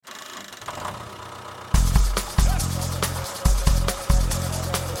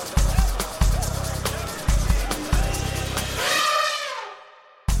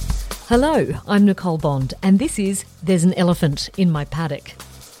Hello, I'm Nicole Bond, and this is There's an Elephant in My Paddock.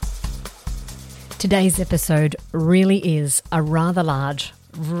 Today's episode really is a rather large,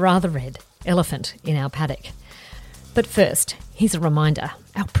 rather red elephant in our paddock. But first, here's a reminder.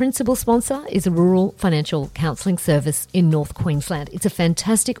 Our principal sponsor is a rural financial counselling service in North Queensland. It's a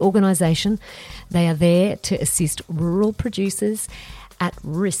fantastic organisation. They are there to assist rural producers at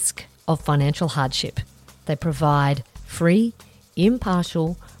risk of financial hardship. They provide free,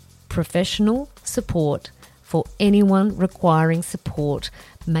 impartial, professional support for anyone requiring support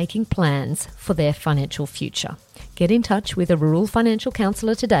making plans for their financial future. Get in touch with a rural financial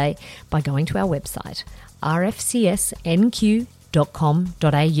counsellor today by going to our website, rfcsnq.com.au.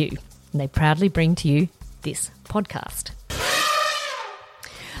 And they proudly bring to you this podcast.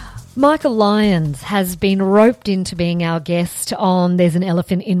 Michael Lyons has been roped into being our guest on There's an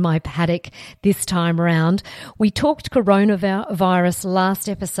Elephant in My Paddock this time around. We talked coronavirus last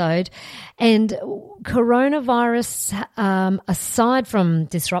episode, and coronavirus, aside from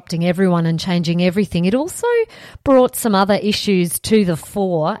disrupting everyone and changing everything, it also brought some other issues to the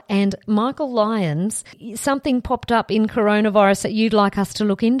fore. And Michael Lyons, something popped up in coronavirus that you'd like us to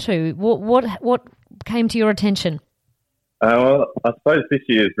look into. What came to your attention? Well, I suppose this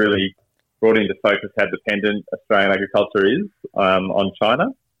year has really brought into focus how dependent Australian agriculture is on China,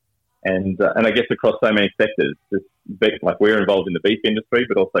 and I guess across so many sectors. Like we're involved in the beef industry,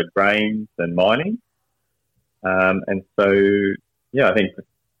 but also grains and mining, and so I think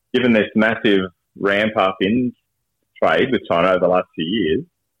given this massive ramp up in trade with China over the last few years,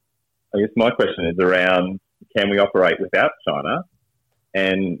 I guess my question is around: can we operate without China,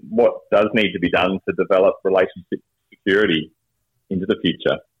 and what does need to be done to develop relationships security into the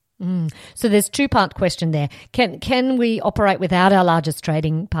future? So there's two-part question there. Can we operate without our largest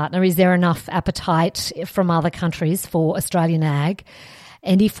trading partner? Is there enough appetite from other countries for Australian ag?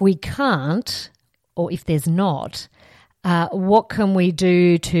 And if we can't, or if there's not, what can we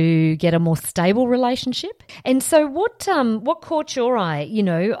do to get a more stable relationship? And so what caught your eye?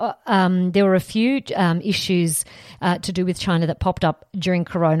 There were a few issues to do with China that popped up during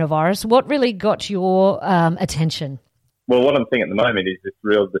coronavirus. What really got your attention? Well, what I'm seeing at the moment is this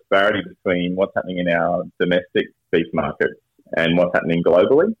real disparity between what's happening in our domestic beef markets and what's happening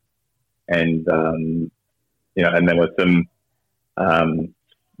globally. And, and there were some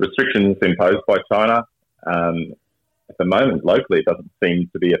restrictions imposed by China. At the moment, locally, it doesn't seem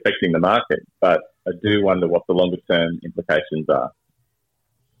to be affecting the market, but I do wonder what the longer-term implications are.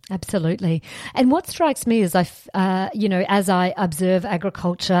 Absolutely. And what strikes me is, as I observe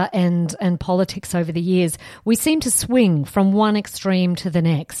agriculture and politics over the years, we seem to swing from one extreme to the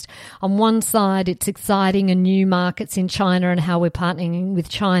next. On one side, it's exciting and new markets in China and how we're partnering with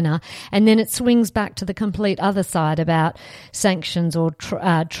China. And then it swings back to the complete other side about sanctions or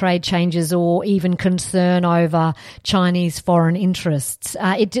trade changes or even concern over Chinese foreign interests.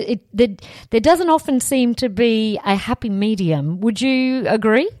 There doesn't often seem to be a happy medium. Would you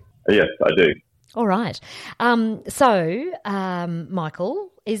agree? Yes, I do. All right. Michael,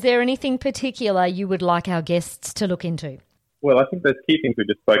 is there anything particular you would like our guests to look into? Well, I think those key things we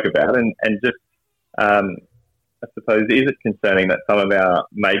just spoke about, and just, I suppose, is it concerning that some of our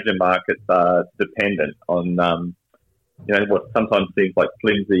major markets are dependent on, what sometimes seems like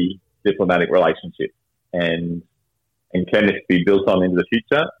flimsy diplomatic relationships, and can this be built on into the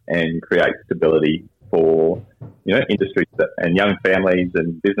future and create stability for industries and young families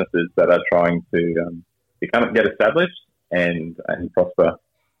and businesses that are trying to get established and prosper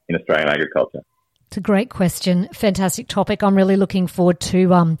in Australian agriculture? It's a great question. Fantastic topic. I'm really looking forward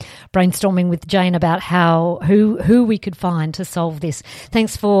to brainstorming with Jane about who we could find to solve this.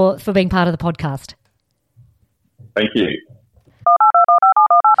 Thanks for being part of the podcast. Thank you.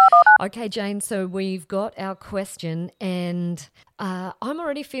 Okay, Jane, so we've got our question, and I'm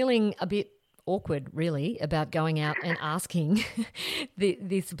already feeling a bit awkward, really, about going out and asking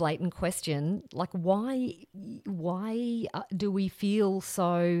this blatant question. Like, why do we feel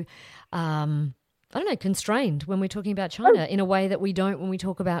so, constrained when we're talking about China in a way that we don't when we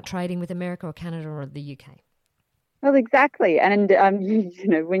talk about trading with America or Canada or the UK? Well, exactly. And,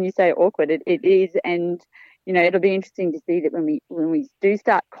 when you say awkward, it is. And, it'll be interesting to see that when we do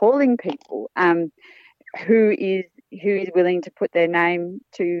start calling people who is willing to put their name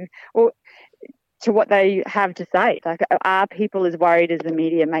to what they have to say. Like, are people as worried as the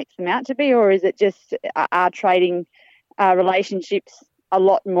media makes them out to be, or is it just our trading relationships a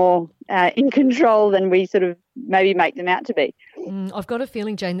lot more in control than we sort of maybe make them out to be. I've got a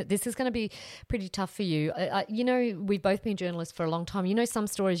feeling, Jane, that this is going to be pretty tough for you. We've both been journalists for a long time. Some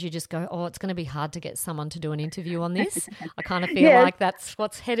stories you just go, oh, it's going to be hard to get someone to do an interview on this. I kind of feel like that's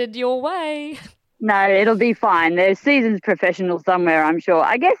what's headed your way. No, it'll be fine. There's seasoned professionals somewhere, I'm sure.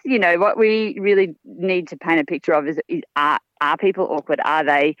 I guess, what we really need to paint a picture of is are people awkward? Are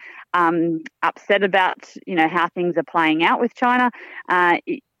they upset about, how things are playing out with China?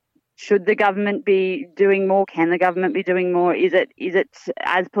 Should the government be doing more? Can the government be doing more? Is it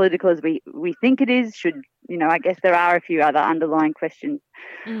as political as we think it is? I guess there are a few other underlying questions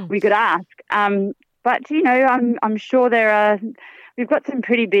we could ask. But, I'm sure we've got some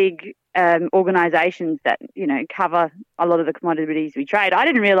pretty big organisations that, cover a lot of the commodities we trade. I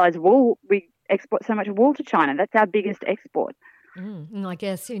didn't realise we export so much wool to China. That's our biggest export. I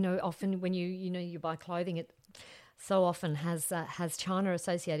guess, often when you buy clothing, it so often has China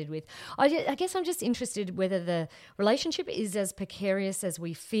associated with. I guess I'm just interested whether the relationship is as precarious as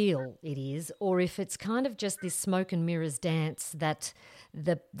we feel it is, or if it's kind of just this smoke and mirrors dance that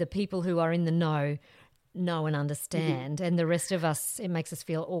the people who are in the know and understand, and the rest of us, it makes us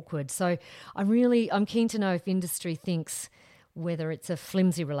feel awkward. So I'm keen to know if industry thinks whether it's a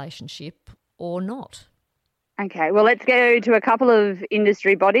flimsy relationship or not. Okay, well, let's go to a couple of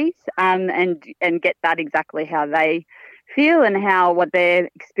industry bodies and get that exactly how they feel and what their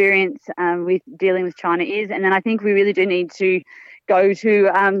experience with dealing with China is. And then I think we really do need to go to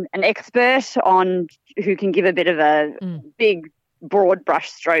an expert on who can give a bit of a big, broad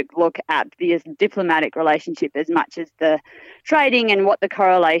brushstroke look at the diplomatic relationship as much as the trading and what the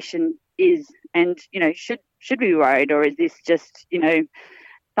correlation is. And, should we be worried, or is this just,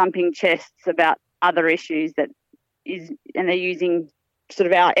 thumping chests about other issues and they're using sort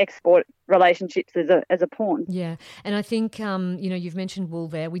of our export relationships as a pawn. Yeah, and I think, you've mentioned wool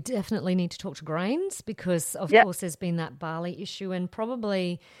there. We definitely need to talk to grains because, of course, there's been that barley issue and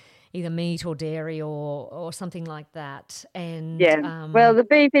probably either meat or dairy or something like that. And well, the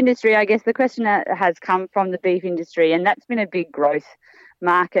beef industry, I guess the question has come from the beef industry, and that's been a big growth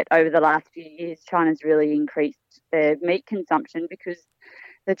market over the last few years. China's really increased their meat consumption because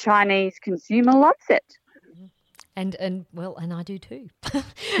the Chinese consumer loves it. And I do too. So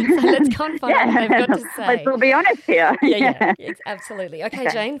let's go and find out what they've got to say. Let's all be honest here. Yeah, absolutely. Okay,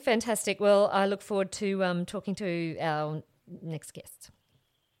 Jane, fantastic. Well, I look forward to talking to our next guest.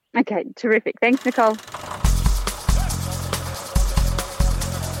 Okay, terrific. Thanks, Nicole.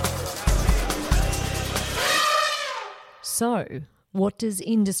 So, what does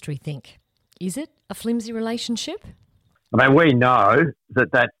industry think? Is it a flimsy relationship? I mean, we know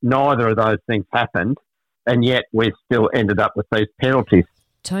that neither of those things happened, and yet we still ended up with these penalties.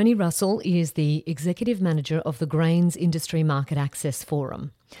 Tony Russell is the Executive Manager of the Grains Industry Market Access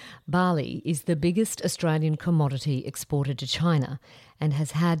Forum. Barley is the biggest Australian commodity exported to China and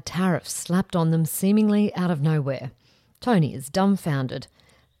has had tariffs slapped on them seemingly out of nowhere. Tony is dumbfounded,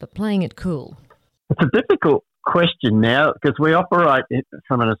 but playing it cool. It's a difficult question now because we operate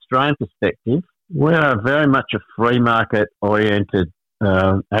from an Australian perspective. We're very much a free market oriented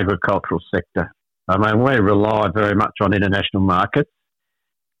agricultural sector. I mean, we rely very much on international markets,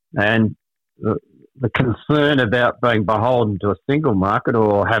 and the concern about being beholden to a single market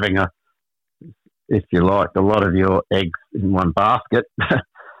or having if you like, a lot of your eggs in one basket, it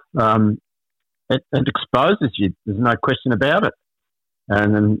exposes you. There's no question about it.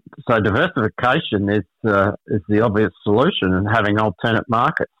 And so diversification is the obvious solution, and having alternate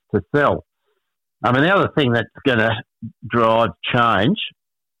markets to sell. I mean, the other thing that's going to drive change,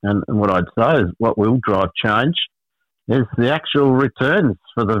 and what I'd say is what will drive change, is the actual returns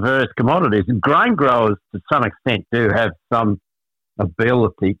for the various commodities. And grain growers, to some extent, do have some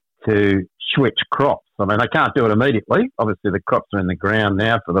ability to switch crops. I mean, they can't do it immediately. Obviously, the crops are in the ground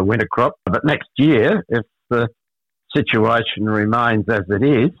now for the winter crop. But next year, if the situation remains as it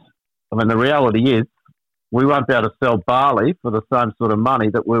is, I mean, the reality is we won't be able to sell barley for the same sort of money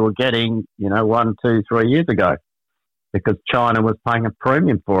that we were getting, 1, 2, 3 years ago, because China was paying a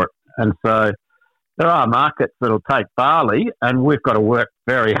premium for it. And so there are markets that will take barley, and we've got to work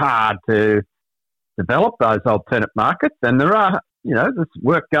very hard to develop those alternate markets. And there are, there's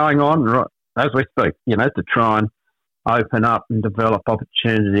work going on as we speak, to try and open up and develop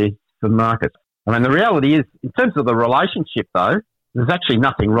opportunities for markets. I mean, the reality is, in terms of the relationship, though, there's actually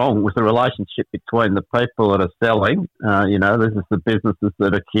nothing wrong with the relationship between the people that are selling. This is the businesses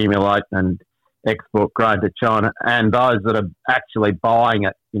that accumulate and export grain to China, and those that are actually buying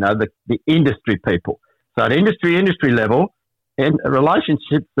it, the industry people. So at industry level, and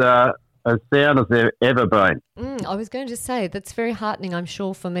relationships are as sound as they've ever been. I was going to say that's very heartening, I'm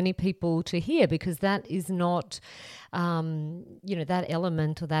sure, for many people to hear, because that is not, that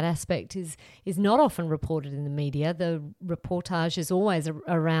element or that aspect is not often reported in the media. The reportage is always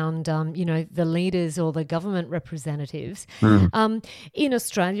around, the leaders or the government representatives. In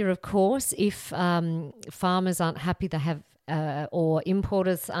Australia, of course, if farmers aren't happy, they have or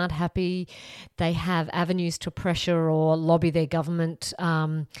importers aren't happy, they have avenues to pressure or lobby their government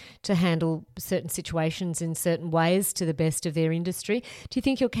to handle certain situations in certain ways to the best of their industry. Do you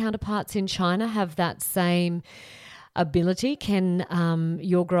think your counterparts in China have that same ability? Can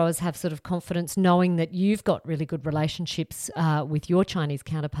your growers have sort of confidence knowing that you've got really good relationships with your Chinese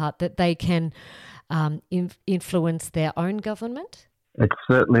counterpart, that they can influence their own government? It's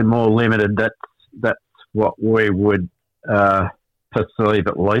certainly more limited. That's what we would perceive,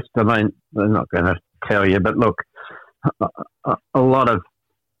 at least. I mean, they're not going to tell you, but look, a lot of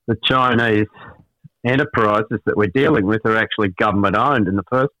the Chinese enterprises that we're dealing with are actually government owned in the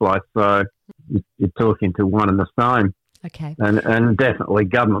first place, so you're talking to one and the same. Okay. And definitely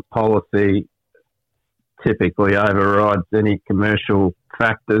government policy typically overrides any commercial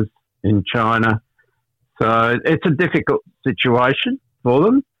factors in China. So it's a difficult situation for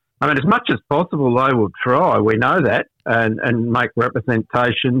them. I mean, as much as possible, they will try, we know that, and make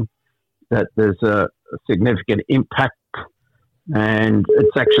representation that there's a significant impact, and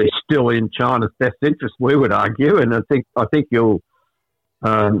it's actually still in China's best interest, we would argue. And I think you'll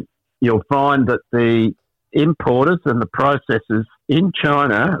find that the importers and the processors in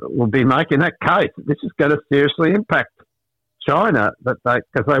China will be making that case. This is going to seriously impact China,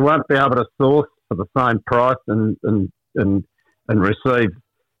 because they won't be able to source for the same price and receive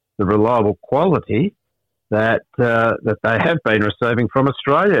the reliable quality that they have been receiving from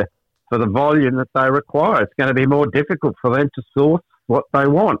Australia for the volume that they require. It's going to be more difficult for them to source what they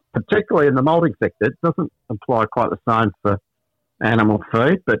want, particularly in the malting sector. It doesn't apply quite the same for animal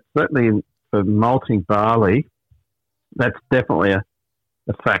feed, but certainly for malting barley, that's definitely a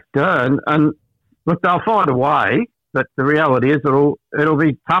factor. And look, they'll find a way, but the reality is it'll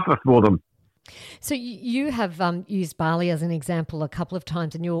be tougher for them. So you have used barley as an example a couple of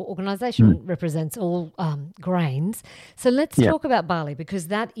times, and your organisation represents all grains. So let's talk about barley, because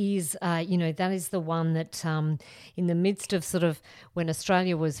that is, that is the one that in the midst of sort of when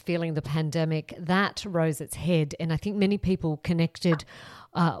Australia was feeling the pandemic, that rose its head. And I think many people connected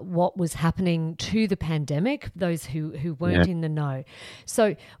what was happening to the pandemic, those who weren't in the know.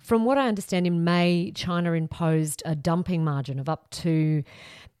 So from what I understand, in May, China imposed a dumping margin of up to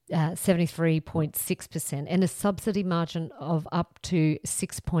 73.6% and a subsidy margin of up to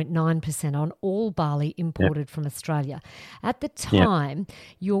 6.9% on all barley imported from Australia. At the time,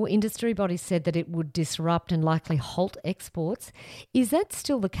 your industry body said that it would disrupt and likely halt exports. Is that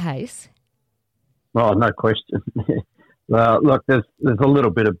still the case? Oh, no question. Well, look, there's a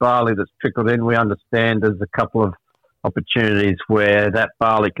little bit of barley that's trickled in. We understand there's a couple of opportunities where that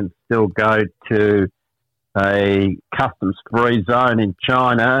barley can still go to a customs-free zone in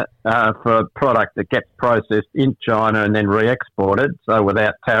China for a product that gets processed in China and then re-exported, so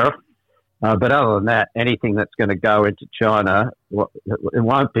without tariff. But other than that, anything that's going to go into China, it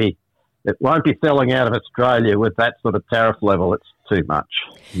won't be selling out of Australia with that sort of tariff level. It's too much.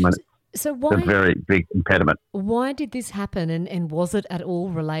 I mean, so why, it's a very big impediment. Why did this happen, and was it at all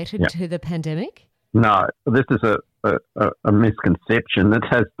related to the pandemic? No, this is a misconception that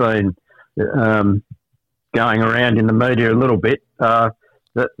has been going around in the media a little bit.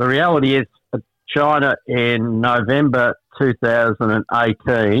 The reality is China in November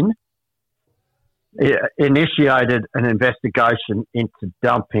 2018 initiated an investigation into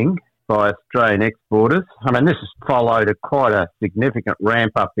dumping by Australian exporters. I mean, this has followed quite a significant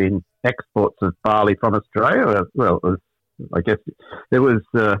ramp up in exports of barley from Australia. Well, I guess there was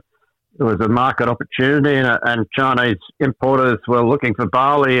a market opportunity, and Chinese importers were looking for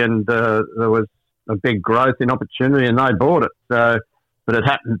barley, and there was a big growth in opportunity, and they bought it. So, but it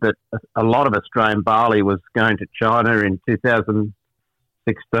happened that a lot of Australian barley was going to China in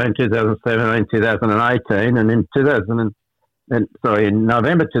 2016, 2017, 2018, and in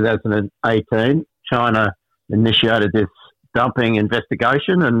November 2018, China initiated this dumping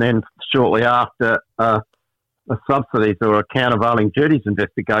investigation, and then shortly after, a subsidies or a countervailing duties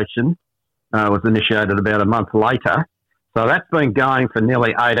investigation was initiated about a month later. So that's been going for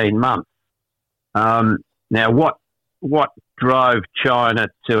nearly 18 months. Now, what drove China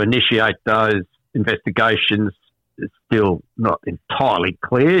to initiate those investigations is still not entirely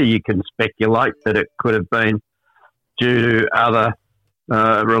clear. You can speculate that it could have been due to other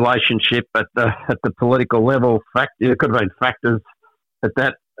relationship at the political level. It could have been factors at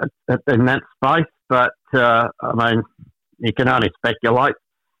that in that space, but I mean, you can only speculate.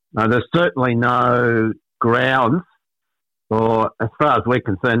 There's certainly no grounds, or as far as we're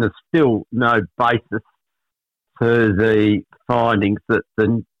concerned, there's still no basis to the findings that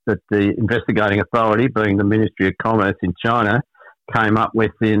the investigating authority, being the Ministry of Commerce in China, came up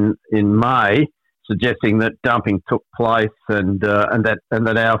with in May, suggesting that dumping took place and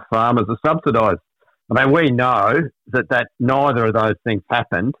that our farmers are subsidised. I mean, we know that neither of those things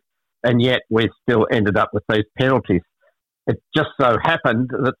happened, and yet we still ended up with these penalties. It just so happened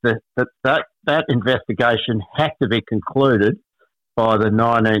that investigation had to be concluded by the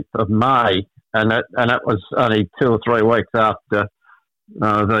 19th of May, and it was only 2 or 3 weeks after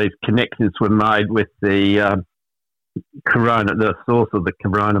these connections were made with the source of the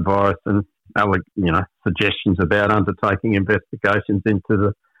coronavirus and suggestions about undertaking investigations into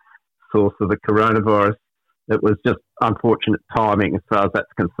the source of the coronavirus. It was just unfortunate timing as far as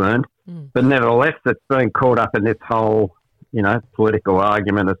that's concerned. But nevertheless, it's been caught up in this whole, political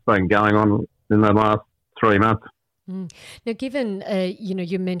argument that's been going on in the last 3 months. Now, given,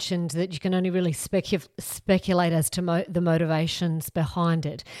 you mentioned that you can only really speculate as to the motivations behind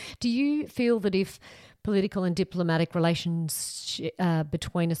it, do you feel that if political and diplomatic relations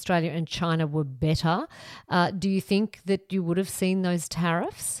between Australia and China were better, do you think that you would have seen those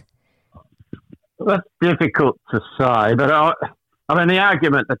tariffs? That's difficult to say, but I mean, the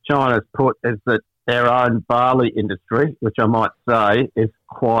argument that China's put is that their own barley industry, which I might say is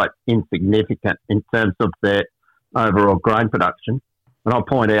quite insignificant in terms of their overall grain production. And I'll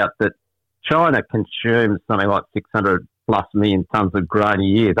point out that China consumes something like 600 plus million tonnes of grain a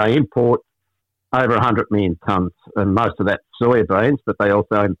year. They import over 100 million tonnes, and most of that soybeans, but they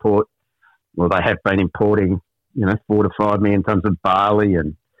also import, they have been importing, 4 to 5 million tonnes of barley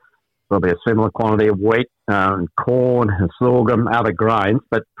and probably a similar quantity of wheat, corn, and sorghum, other grains,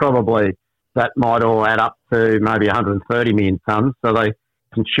 but probably that might all add up to maybe 130 million tonnes. So they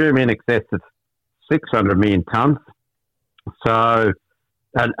consume in excess of 600 million tonnes. So,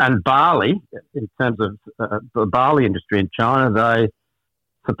 and barley, in terms of the barley industry in China, they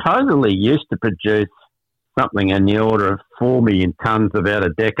supposedly used to produce something in the order of 4 million tonnes about a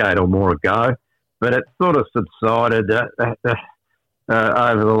decade or more ago, but it sort of subsided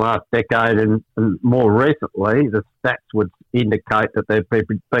over the last decade, and more recently, the stats would indicate that they've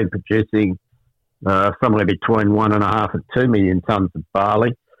been producing somewhere between 1.5 and 2 million tonnes of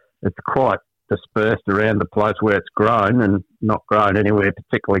barley. It's quite dispersed around the place where it's grown and not grown anywhere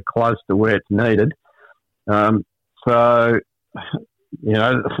particularly close to where it's needed. So,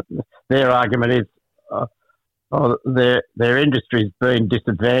 their argument is their industry's been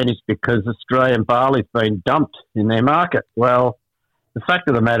disadvantaged because Australian barley's been dumped in their market. Well, the fact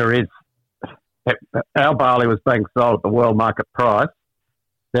of the matter is our barley was being sold at the world market price.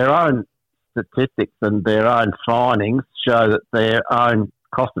 Their own statistics and their own findings show that their own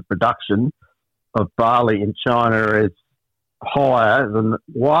cost of production of barley in China is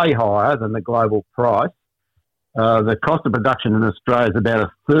way higher than the global price. The cost of production in Australia is about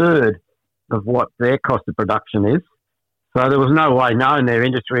a third of what their cost of production is. So there was no way known their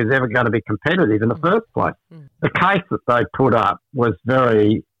industry is ever going to be competitive in the first place. The case that they put up was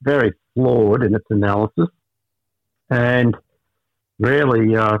very, very flawed in its analysis, and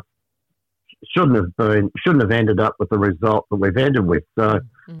really shouldn't have ended up with the result that we've ended with. So,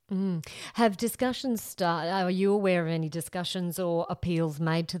 have discussions started? Are you aware of any discussions or appeals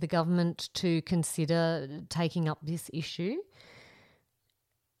made to the government to consider taking up this issue?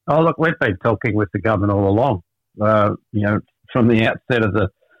 Oh, look, we've been talking with the government all along. From the outset of the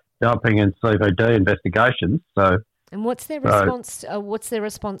dumping and CVD investigations. So, and what's their response? What's their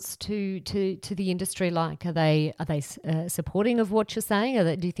response to the industry like? Are they supporting of what you're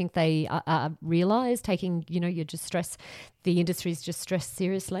saying? Do you think they realise taking your distress, the industry's distress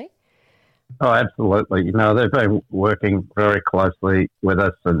seriously? Oh, absolutely. They've been working very closely with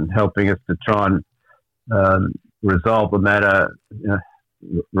us and helping us to try and resolve the matter.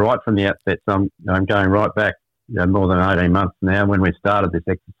 Right from the outset. So I'm going right back, more than 18 months now when we started this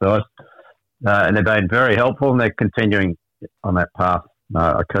exercise. And they've been very helpful, and they're continuing on that path.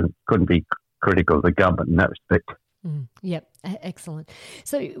 I couldn't be critical of the government in that respect. Yep, excellent.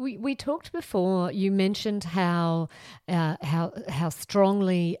 So we talked before. You mentioned how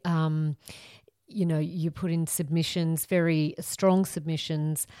strongly you put in submissions, very strong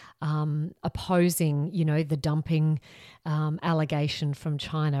submissions, opposing the dumping allegation from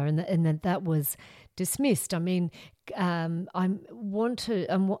China, and that was dismissed. I mean, I'm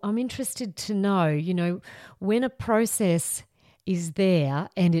interested to know, when a process is there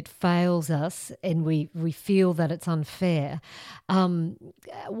and it fails us and we feel that it's unfair,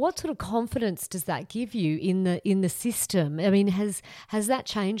 what sort of confidence does that give you in the system? I mean, has that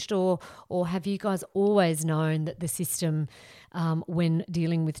changed, or have you guys always known that the system, when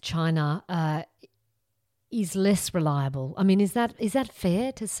dealing with China, is less reliable? I mean, is that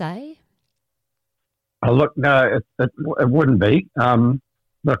fair to say? Oh, look, no, it wouldn't be.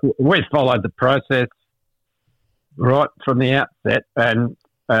 Look, we followed the process right from the outset, and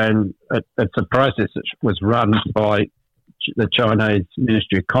it's a process that was run by the Chinese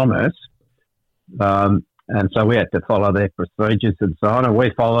Ministry of Commerce, and so we had to follow their procedures and so on, and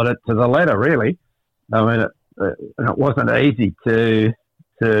we followed it to the letter, really. I mean, it wasn't easy to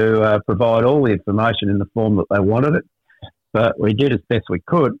provide all the information in the form that they wanted it, but we did as best we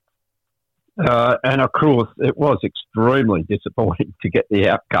could. And of course, it was extremely disappointing to get the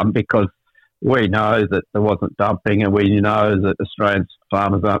outcome, because we know that there wasn't dumping, and we know that Australian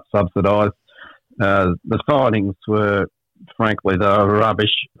farmers aren't subsidised. The findings were, frankly, they were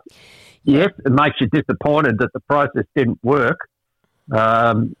rubbish. Yes, it makes you disappointed that the process didn't work.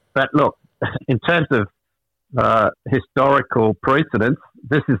 But look, in terms of historical precedence,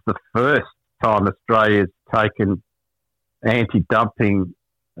 this is the first time Australia's taken anti-dumping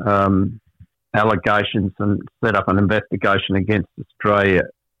allegations and set up an investigation against Australia.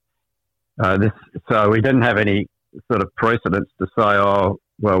 So we didn't have any sort of precedence to say, oh,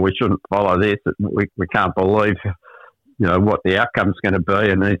 well, we shouldn't follow this. We can't believe, what the outcome's going to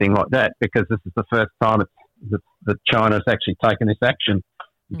be and anything like that, because this is the first time that China's actually taken this action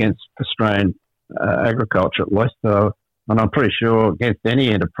against Australian agriculture, at least. So, and I'm pretty sure against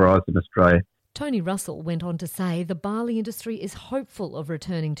any enterprise in Australia. Tony Russell went on to say the barley industry is hopeful of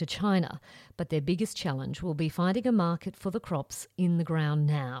returning to China, but their biggest challenge will be finding a market for the crops in the ground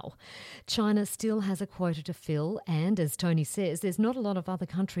now. China still has a quota to fill, and as Tony says, there's not a lot of other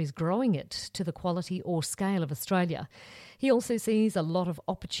countries growing it to the quality or scale of Australia. He also sees a lot of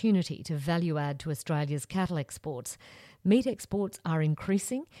opportunity to value add to Australia's cattle exports. Meat exports are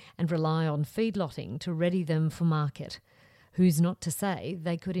increasing and rely on feedlotting to ready them for market. Who's not to say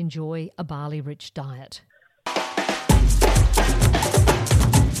they could enjoy a barley-rich diet?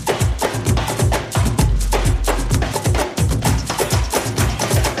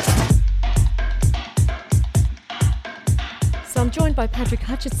 So I'm joined by Patrick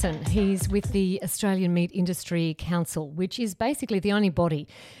Hutchinson. He's with the Australian Meat Industry Council, which is basically the only body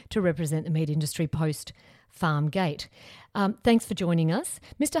to represent the meat industry post Farmgate. Thanks for joining us.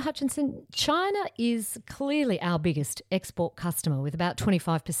 Mr. Hutchinson, China is clearly our biggest export customer, with about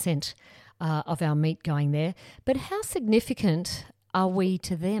 25% of our meat going there. But how significant are we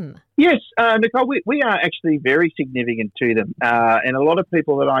to them? Yes, Nicole, we are actually very significant to them. And a lot of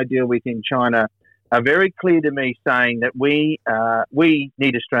people that I deal with in China are very clear to me, saying that we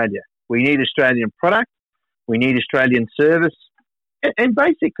need Australia. We need Australian product. We need Australian service. And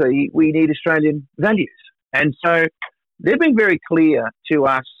basically, we need Australian values. And so they've been very clear to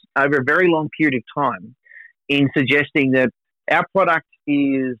us over a very long period of time in suggesting that our product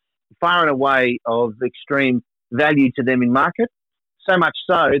is far and away of extreme value to them in market, so much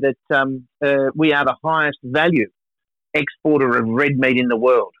so that we are the highest value exporter of red meat in the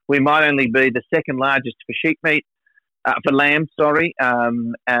world. We might only be the second largest for sheep meat, for lamb,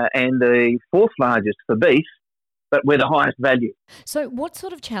 and the fourth largest for beef, but we're the highest value. So what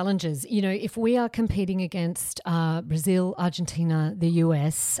sort of challenges, if we are competing against Brazil, Argentina, the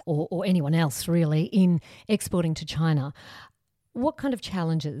US, or anyone else really in exporting to China, what kind of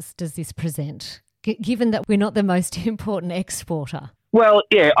challenges does this present, given that we're not the most important exporter? Well,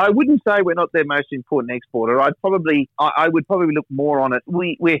 yeah, I wouldn't say we're not their most important exporter. I would probably look more on it.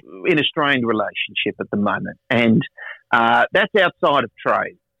 We're in a strained relationship at the moment, and that's outside of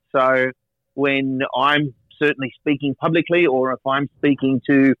trade. So when I'm certainly speaking publicly, or if I'm speaking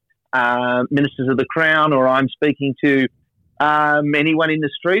to ministers of the Crown, or I'm speaking to anyone in the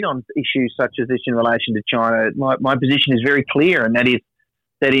street on issues such as this in relation to China, my position is very clear, and that is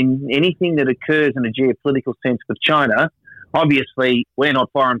that in anything that occurs in a geopolitical sense with China, obviously we're not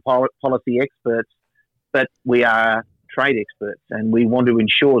foreign policy experts, but we are trade experts, and we want to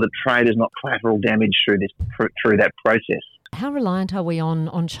ensure that trade is not collateral damage through that process. How reliant are we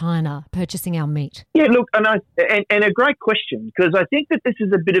on China purchasing our meat? Yeah, look, and a great question, because I think that this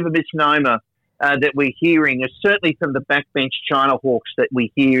is a bit of a misnomer that we're hearing, certainly from the backbench China hawks that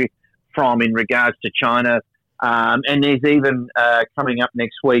we hear from in regards to China. And there's even coming up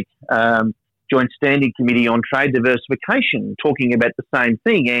next week, Joint Standing Committee on Trade Diversification talking about the same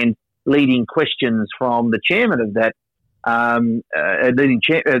thing, and leading questions from the chairman of that,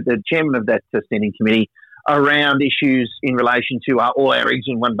 the chairman of that standing committee around issues in relation to all our eggs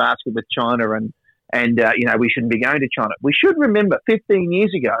in one basket with China and we shouldn't be going to China. We should remember 15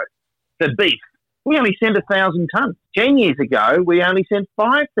 years ago, the beef, we only sent 1,000 tonnes. 10 years ago, we only sent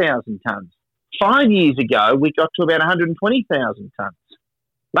 5,000 tonnes. 5 years ago, we got to about 120,000 tonnes.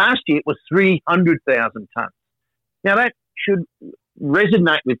 Last year, it was 300,000 tonnes. Now, that should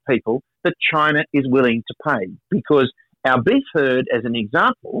resonate with people that China is willing to pay, because our beef herd, as an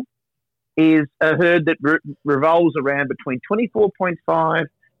example, is a herd that revolves around between 24.5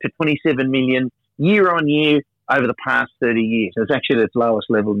 to 27 million year on year over the past 30 years. It's actually at its lowest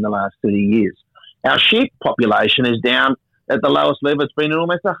level in the last 30 years. Our sheep population is down at the lowest level it's been in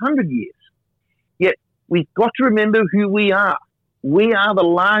almost 100 years. Yet we've got to remember who we are. We are the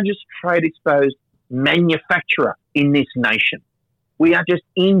largest trade-exposed manufacturer in this nation. We are just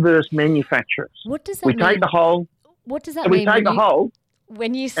inverse manufacturers. What does that mean? We take the whole. What does that mean? mean? We take the whole.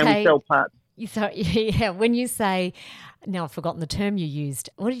 When you say, and we sell parts. When you say, now I've forgotten the term you used.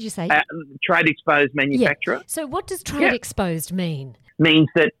 What did you say? Trade-exposed manufacturer. Yeah. So what does trade-exposed mean? Means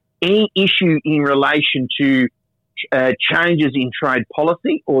that any issue in relation to changes in trade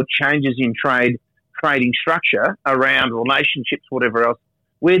policy or changes in trading structure around relationships, whatever else,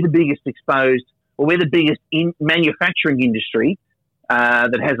 we're the biggest exposed, or we're the biggest manufacturing industry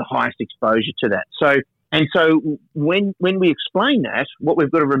that has the highest exposure to that. So when we explain that, what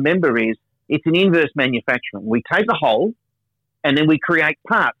we've got to remember is it's an inverse manufacturing. We take a whole and then we create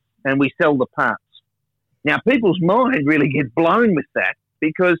parts and we sell the parts. Now, people's mind really gets blown with that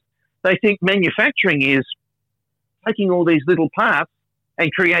because they think manufacturing is taking all these little parts and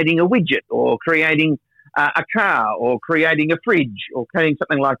creating a widget or creating a car or creating a fridge or creating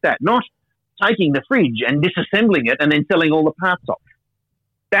something like that, not taking the fridge and disassembling it and then selling all the parts off.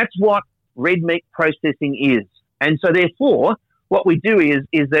 That's what red meat processing is. And so therefore, what we do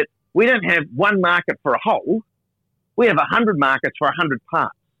is that we don't have one market for a whole. We have 100 markets for 100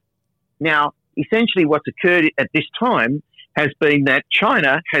 parts. Now, essentially what's occurred at this time has been that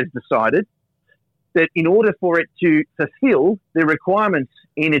China has decided that in order for it to fulfill the requirements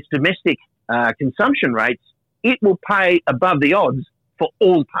in its domestic consumption rates, it will pay above the odds for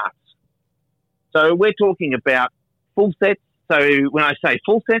all parts. So we're talking about full sets. So when I say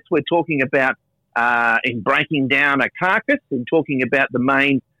full sets, we're talking about in breaking down a carcass and talking about the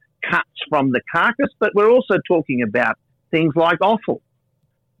main cuts from the carcass, but we're also talking about things like offal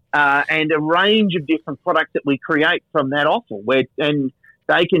and a range of different products that we create from that offal. And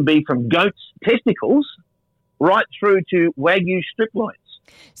they can be from goats' testicles right through to Wagyu strip loins.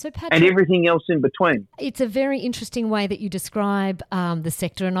 So Patrick, and everything else in between. It's a very interesting way that you describe the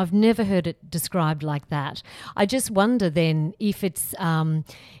sector, and I've never heard it described like that. I just wonder then if it's,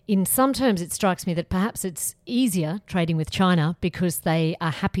 in some terms it strikes me that perhaps it's easier trading with China because they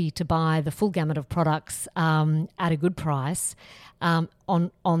are happy to buy the full gamut of products at a good price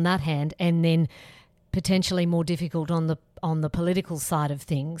on that hand, and then potentially more difficult on the political side of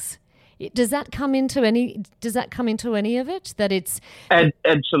things. Does that come into any of it? That it's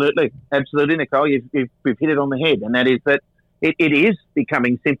absolutely, Nicole. You've hit it on the head, and that is that it is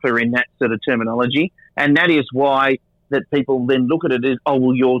becoming simpler in that sort of terminology, and that is why that people then look at it as, oh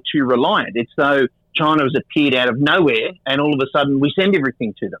well, you're too reliant. It's though China has appeared out of nowhere, and all of a sudden we send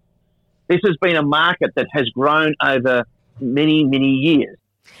everything to them. This has been a market that has grown over many, many years.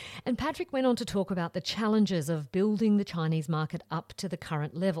 And Patrick went on to talk about the challenges of building the Chinese market up to the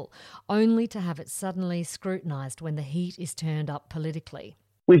current level, only to have it suddenly scrutinised when the heat is turned up politically.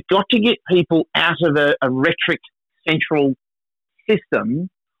 We've got to get people out of a rhetoric central system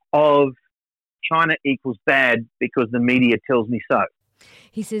of China equals bad because the media tells me so.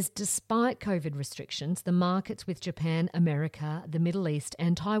 He says despite COVID restrictions, the markets with Japan, America, the Middle East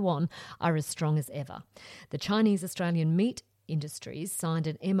and Taiwan are as strong as ever. The Chinese-Australian meat industries signed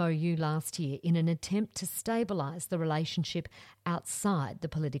an MOU last year in an attempt to stabilise the relationship outside the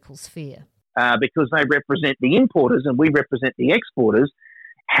political sphere. Because they represent the importers and we represent the exporters,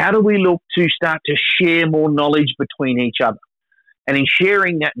 how do we look to start to share more knowledge between each other? And in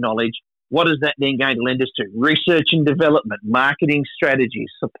sharing that knowledge, what is that then going to lend us to? Research and development, marketing strategies,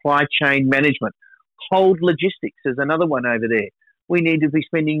 supply chain management, cold logistics is another one over there. We need to be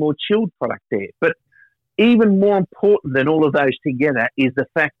spending more chilled product there. But even more important than all of those together is the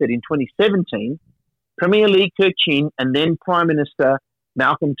fact that in 2017, Premier Li Keqiang and then Prime Minister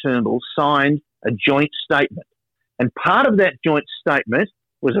Malcolm Turnbull signed a joint statement. And part of that joint statement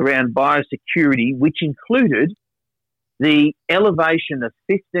was around biosecurity, which included the elevation of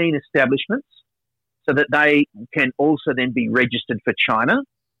 15 establishments so that they can also then be registered for China,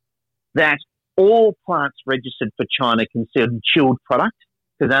 that all plants registered for China can sell chilled product,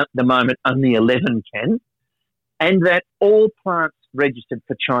 because at the moment only 11 can. and that all plants registered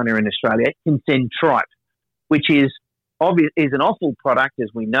for China and Australia can send tripe, which is an offal product, as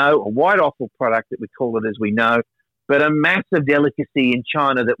we know, a white offal product that we call it, as we know, but a massive delicacy in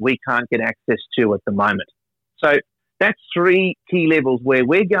China that we can't get access to at the moment. So that's three key levels where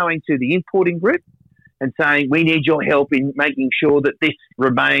we're going to the importing group and saying we need your help in making sure that this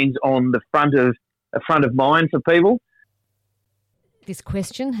remains on the front of mind for people. This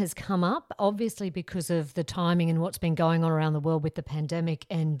question has come up, obviously, because of the timing and what's been going on around the world with the pandemic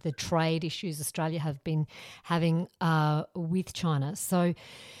and the trade issues Australia have been having with China. So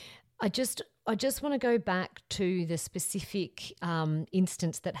I just want to go back to the specific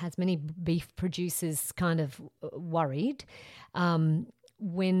instance that has many beef producers kind of worried.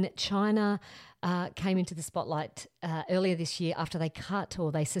 When China came into the spotlight earlier this year after they cut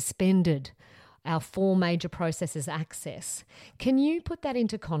or they suspended our 4 major processors' access. Can you put that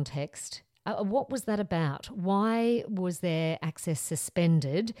into context? What was that about? Why was their access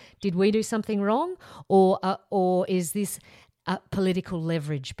suspended? Did we do something wrong, or is this political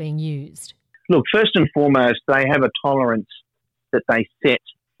leverage being used? Look, first and foremost, they have a tolerance that they set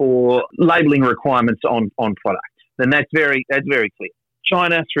for labelling requirements on products, and that's very clear.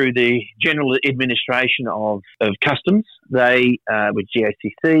 China, through the General Administration of Customs, they with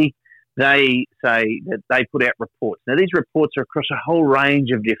GACC, they say that they put out reports. Now, these reports are across a whole range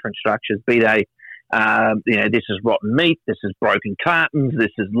of different structures, be they, this is rotten meat, this is broken cartons,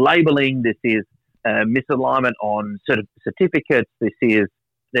 this is labelling, this is misalignment on certificates,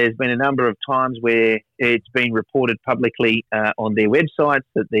 there's been a number of times where it's been reported publicly on their websites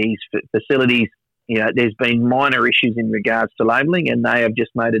that these facilities, there's been minor issues in regards to labelling, and they have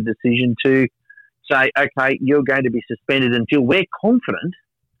just made a decision to say, okay, you're going to be suspended until we're confident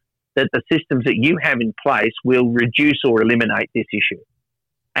that the systems that you have in place will reduce or eliminate this issue.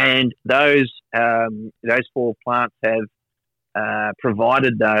 And those 4 plants have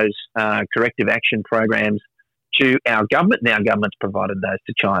provided those corrective action programs to our government, and our government's provided those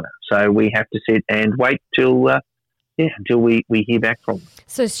to China. So we have to sit and wait until we hear back from them.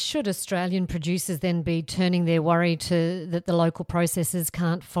 So should Australian producers then be turning their worry to that the local processors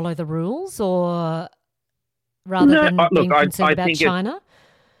can't follow the rules, or rather than being concerned about China?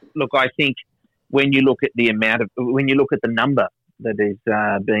 Look, I think when you look at the number that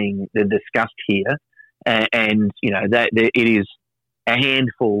is being discussed here, and that it is a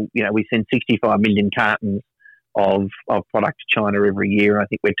handful. We send 65 million cartons of product to China every year. I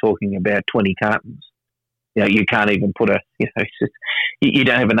think we're talking about 20 cartons. You can't even put you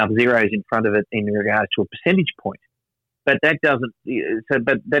don't have enough zeros in front of it in regards to a percentage point. But that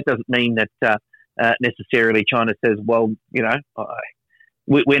doesn't mean that necessarily China says, well,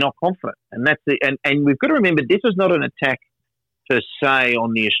 we're not confident, and that's and we've got to remember this is not an attack per se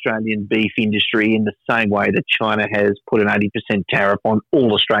on the Australian beef industry in the same way that China has put an 80% tariff on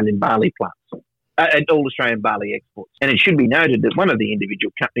all Australian barley plants and all Australian barley exports. And it should be noted that one of the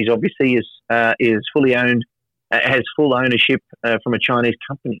individual companies obviously is fully owned, has full ownership from a Chinese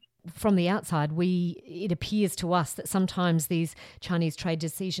company. From the outside, it appears to us that sometimes these Chinese trade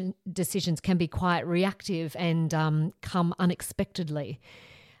decisions can be quite reactive and come unexpectedly.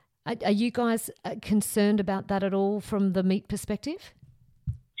 Are you guys concerned about that at all from the meat perspective?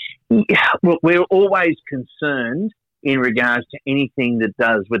 Yeah, well, we're always concerned in regards to anything that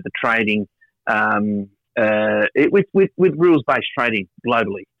does with the trading, with rules-based trading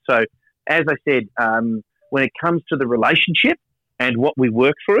globally. So, as I said, when it comes to the relationship and what we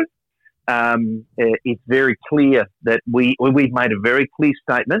work through, it's very clear that we've made a very clear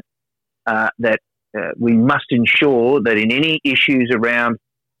statement that we must ensure that in any issues around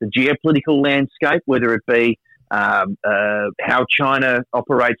the geopolitical landscape, whether it be how China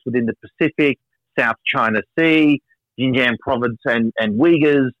operates within the Pacific, South China Sea, Xinjiang province and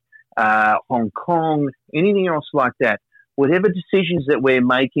Uyghurs, Hong Kong, anything else like that, whatever decisions that we're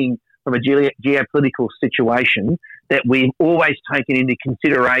making from a geopolitical situation, that we've always taken into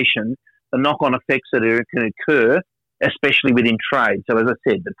consideration the knock-on effects that can occur, especially within trade. So as I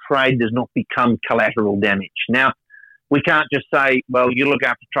said, the trade does not become collateral damage. Now, we can't just say, well, you look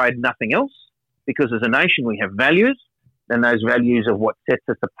after trade and nothing else, because as a nation we have values, and those values are what sets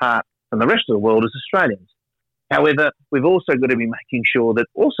us apart from the rest of the world as Australians. However, we've also got to be making sure that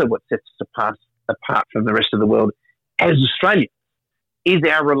also what sets us apart from the rest of the world as Australians is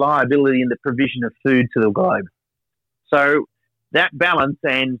our reliability in the provision of food to the globe. So that balance,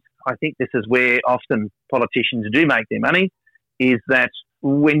 and I think this is where often politicians do make their money, is that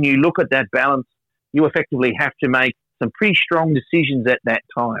when you look at that balance, you effectively have to make some pretty strong decisions at that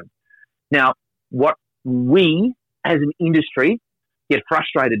time. Now, what we as an industry get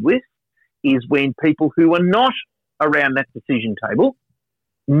frustrated with is when people who are not around that decision table,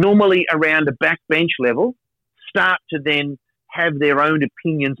 normally around a backbench level, start to then have their own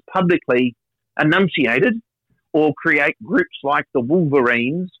opinions publicly enunciated, or create groups like the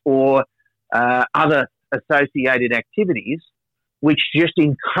Wolverines or other associated activities, which just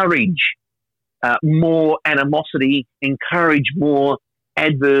encourage more animosity, encourage more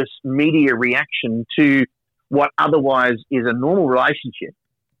adverse media reaction to what otherwise is a normal relationship,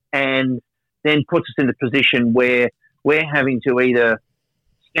 and then puts us in a position where we're having to either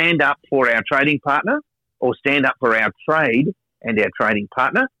stand up for our trading partner or stand up for our trade and our trading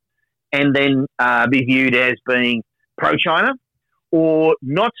partner, and then be viewed as being pro-China, or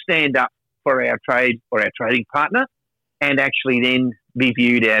not stand up for our trade or our trading partner and actually then be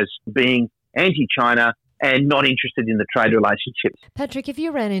viewed as being anti-China and not interested in the trade relationships. Patrick, if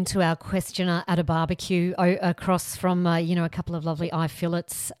you ran into our questioner at a barbecue across from, a couple of lovely eye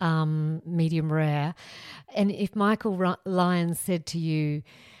fillets, medium rare, and if Michael Lyons said to you,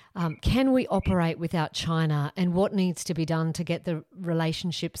 can we operate without China, and what needs to be done to get the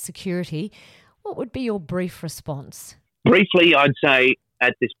relationship security, what would be your brief response? Briefly, I'd say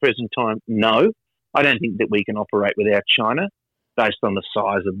at this present time, no. I don't think that we can operate without China based on the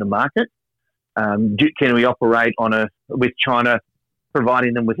size of the market. Can we operate with China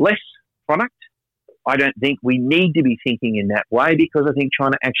providing them with less product? I don't think we need to be thinking in that way, because I think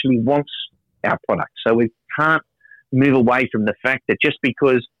China actually wants our product. So we can't move away from the fact that just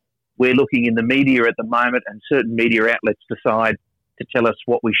because we're looking in the media at the moment and certain media outlets decide to tell us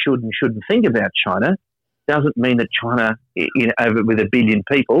what we should and shouldn't think about China, doesn't mean that China, with 1 billion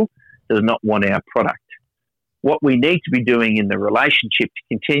people, does not want our product. What we need to be doing in the relationship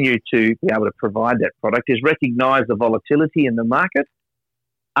to continue to be able to provide that product is recognise the volatility in the market,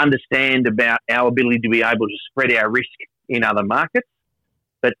 understand about our ability to be able to spread our risk in other markets,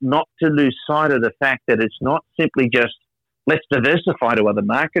 but not to lose sight of the fact that it's not simply just let's diversify to other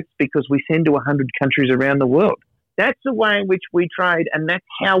markets, because we send to 100 countries around the world. That's the way in which we trade, and that's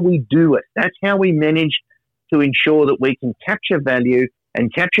how we do it. That's how we manage to ensure that we can capture value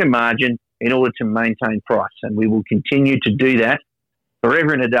and capture margin in order to maintain price. And we will continue to do that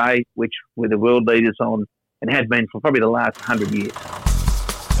forever and a day, which we're the world leaders on and have been for probably the last 100 years.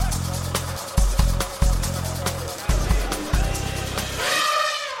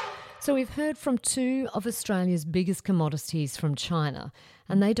 So we've heard from two of Australia's biggest commodities from China,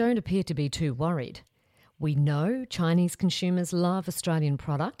 and they don't appear to be too worried. We know Chinese consumers love Australian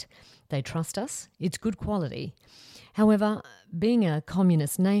product. They trust us. It's good quality. However, being a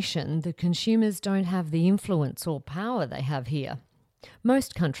communist nation, the consumers don't have the influence or power they have here.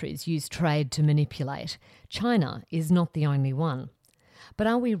 Most countries use trade to manipulate. China is not the only one. But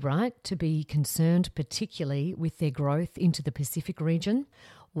are we right to be concerned particularly with their growth into the Pacific region?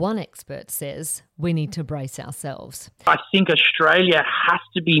 One expert says we need to brace ourselves. I think Australia has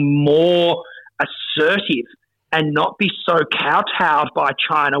to be more assertive and not be so kowtowed by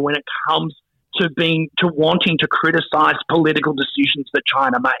China when it comes to wanting to criticise political decisions that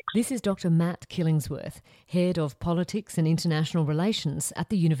China makes. This is Dr. Matt Killingsworth, Head of Politics and International Relations at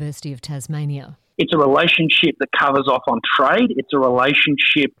the University of Tasmania. It's a relationship that covers off on trade. It's a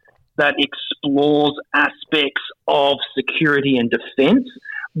relationship that explores aspects of security and defence,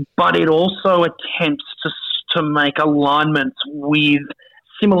 but it also attempts to make alignments with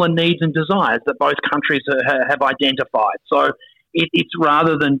similar needs and desires that both countries have identified. So it's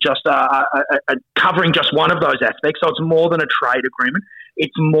rather than just covering just one of those aspects. So it's more than a trade agreement.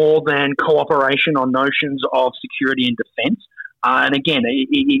 It's more than cooperation on notions of security and defence. And again,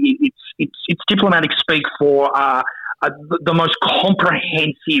 it's diplomatic speak for the most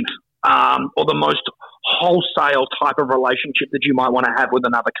comprehensive or the most wholesale type of relationship that you might want to have with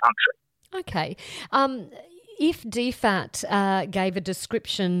another country. Okay. If DFAT gave a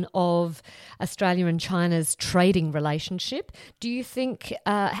description of Australia and China's trading relationship, do you think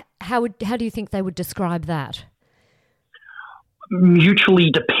how do you think they would describe that?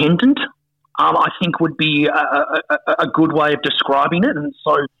 Mutually dependent, I think, would be a good way of describing it. And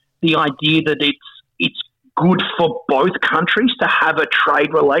so the idea that it's good for both countries to have a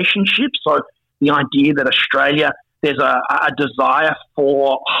trade relationship. So the idea that Australia, there's a desire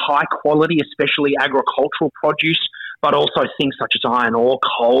for high quality, especially agricultural produce, but also things such as iron ore,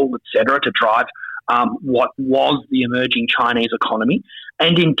 coal, etc., to drive what was the emerging Chinese economy.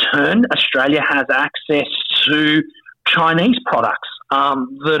 And in turn, Australia has access to Chinese products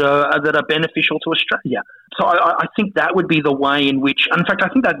that are beneficial to Australia. So I think that would be the way in which, in fact, I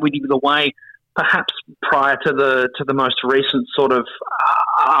think that would be the way, perhaps prior to the most recent sort of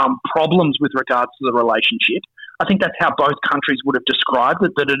problems with regards to the relationship. I think that's how both countries would have described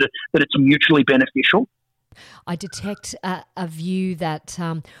it, that it's mutually beneficial. I detect a view that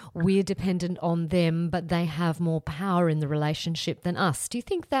we're dependent on them, but they have more power in the relationship than us. Do you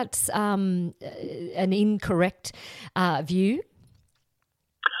think that's an incorrect view?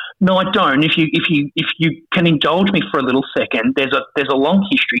 No, I don't. If you can indulge me for a little second, there's a long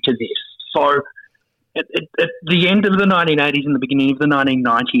history to this. So, at the end of the 1980s and the beginning of the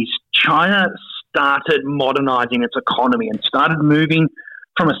 1990s, China started modernising its economy and started moving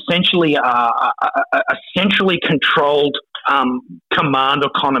from essentially a centrally controlled command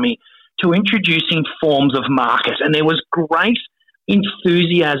economy to introducing forms of market. And there was great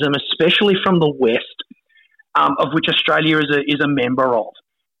enthusiasm, especially from the West, of which Australia is a member of,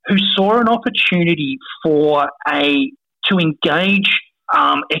 who saw an opportunity to engage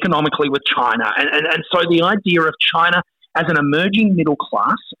economically with China. And so the idea of China as an emerging middle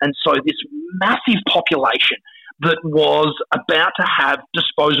class, and so this massive population that was about to have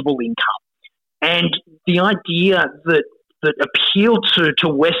disposable income. And the idea that appealed to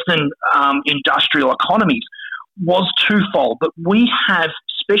Western industrial economies was twofold, that we have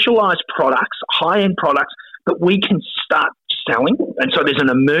specialised products, high-end products, that we can start selling. And so there's an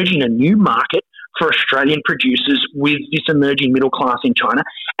emerging, a new market for Australian producers with this emerging middle class in China.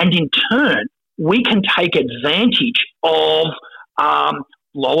 And in turn, we can take advantage of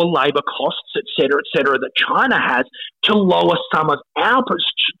lower labour costs, et cetera, that China has to lower some of our,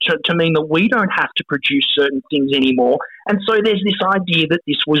 to mean that we don't have to produce certain things anymore. And so there's this idea that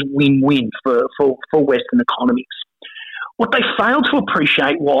this was win-win for Western economies. What they failed to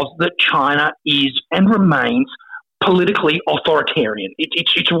appreciate was that China is and remains politically authoritarian.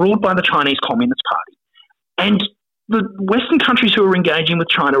 It's ruled by the Chinese Communist Party. And the Western countries who are engaging with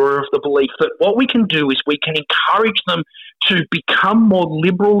China are of the belief that what we can do is we can encourage them to become more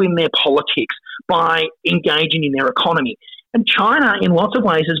liberal in their politics by engaging in their economy. And China, in lots of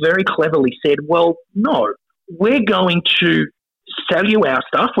ways, has very cleverly said, well, no, we're going to sell you our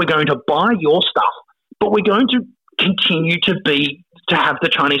stuff, we're going to buy your stuff, but we're going to continue to have the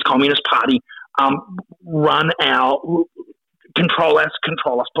Chinese Communist Party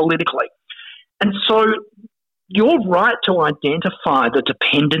control us politically. And so you're right to identify the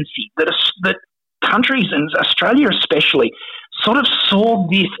dependency that countries, and Australia especially, sort of saw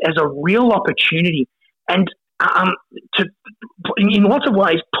this as a real opportunity and to, in lots of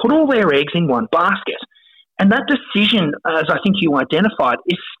ways, put all their eggs in one basket. And that decision, as I think you identified,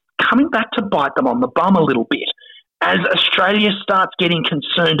 is coming back to bite them on the bum a little bit as Australia starts getting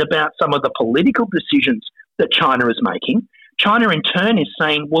concerned about some of the political decisions that China is making. China, in turn, is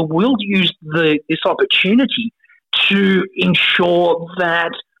saying, well, we'll use this opportunity to ensure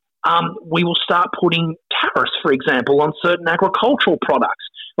that we will start putting tariffs, for example, on certain agricultural products.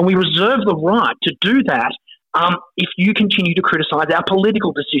 And we reserve the right to do that if you continue to criticise our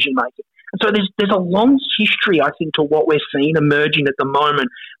political decision-making. And so there's a long history, I think, to what we're seeing emerging at the moment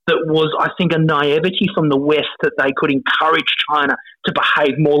that was, I think, a naivety from the West that they could encourage China to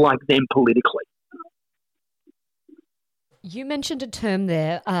behave more like them politically. You mentioned a term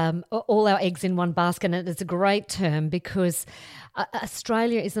there, all our eggs in one basket, and it's a great term because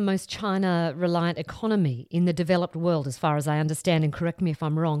Australia is the most China-reliant economy in the developed world, as far as I understand, and correct me if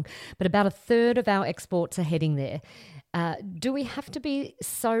I'm wrong, but about a third of our exports are heading there. Do we have to be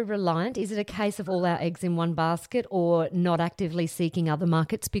so reliant? Is it a case of all our eggs in one basket or not actively seeking other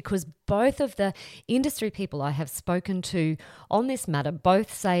markets? Because both of the industry people I have spoken to on this matter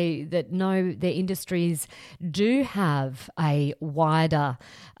both say that no, their industries do have a wider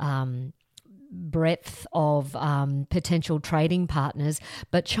breadth of potential trading partners,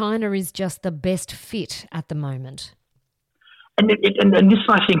 but China is just the best fit at the moment. And this,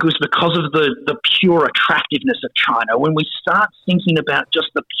 I think, was because of the pure attractiveness of China. When we start thinking about just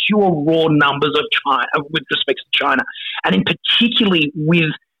the pure raw numbers of China, with respect to China, and in particularly with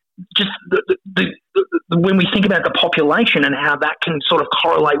just when we think about the population and how that can sort of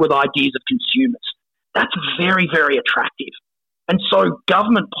correlate with ideas of consumers, that's very, very attractive. And so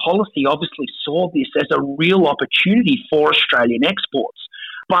government policy obviously saw this as a real opportunity for Australian exports.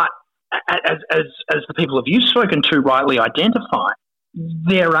 But as the people you've spoken to rightly identify,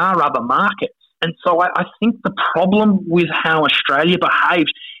 there are other markets. And so I think the problem with how Australia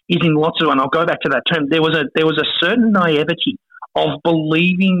behaved is in lots of, and I'll go back to that term, there was a certain naivety of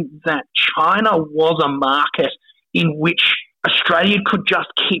believing that China was a market in which Australia could just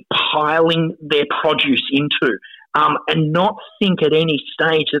keep piling their produce into and not think at any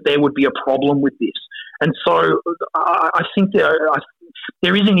stage that there would be a problem with this. And so I think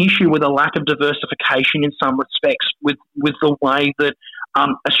there is an issue with a lack of diversification in some respects with the way that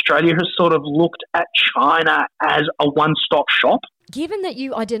Australia has sort of looked at China as a one-stop shop. Given that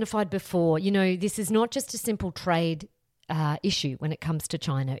you identified before, this is not just a simple trade issue when it comes to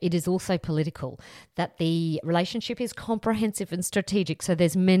China. It is also political, that the relationship is comprehensive and strategic, so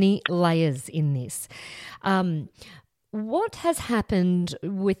there's many layers in this. What has happened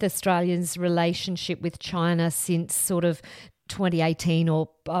with Australia's relationship with China since sort of 2018 or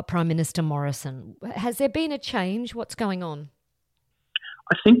Prime Minister Morrison? Has there been a change? What's going on?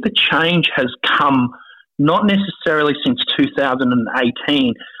 I think the change has come not necessarily since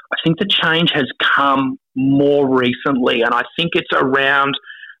 2018. I think the change has come more recently, and I think it's around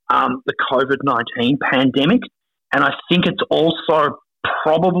the COVID-19 pandemic, and I think it's also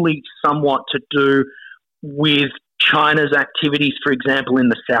probably somewhat to do with China's activities, for example, in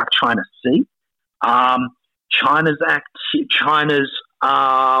the South China Sea. China's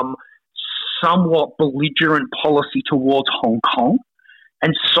somewhat belligerent policy towards Hong Kong.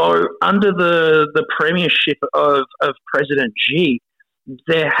 And so under the premiership of President Xi,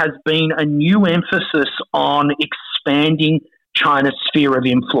 there has been a new emphasis on expanding China's sphere of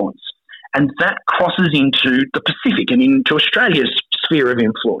influence. And that crosses into the Pacific and into Australia's sphere of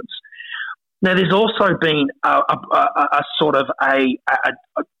influence. Now, there's also been a sort of a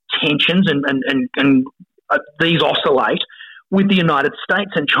tensions and these oscillate with the United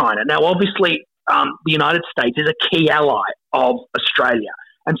States and China. Now, obviously, the United States is a key ally of Australia.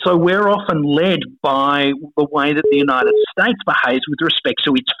 And so we're often led by the way that the United States behaves with respect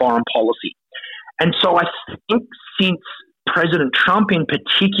to its foreign policy. And so I think since President Trump in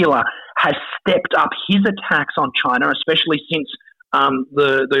particular has stepped up his attacks on China, especially since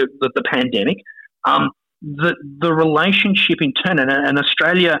the pandemic, the relationship in turn, and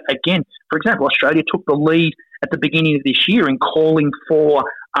Australia, again, for example, Australia took the lead at the beginning of this year in calling for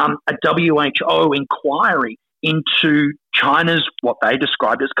a WHO inquiry into China's, what they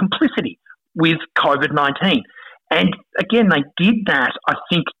described as complicity with COVID-19. And again, they did that, I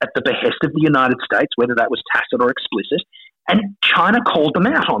think, at the behest of the United States, whether that was tacit or explicit, and China called them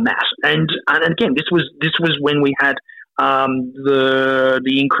out on that. And again, this was when we had the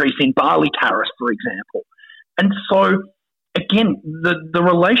increase in barley tariffs, for example. And so, again, the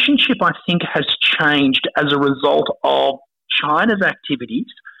relationship, I think, has changed as a result of China's activities,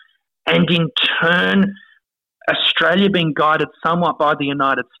 and in turn, Australia being guided somewhat by the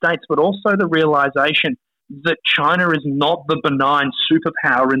United States, but also the realisation that China is not the benign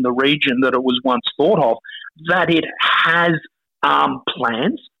superpower in the region that it was once thought of, that it has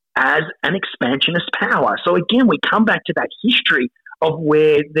plans as an expansionist power. So again, we come back to that history of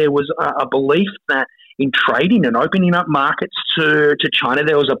where there was a belief that in trading and opening up markets to China,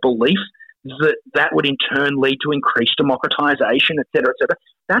 there was a belief that would in turn lead to increased democratization, et cetera, et cetera.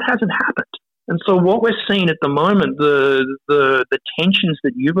 That hasn't happened. And so what we're seeing at the moment, the tensions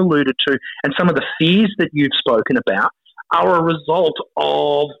that you've alluded to and some of the fears that you've spoken about are a result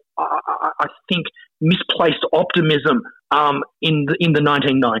of, I think, misplaced optimism in the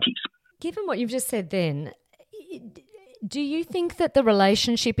 1990s. Given what you've just said then, do you think that the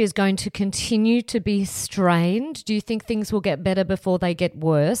relationship is going to continue to be strained? Do you think things will get better before they get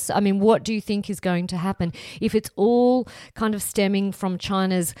worse? I mean, what do you think is going to happen if it's all kind of stemming from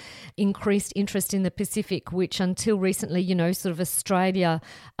China's increased interest in the Pacific, which until recently, sort of Australia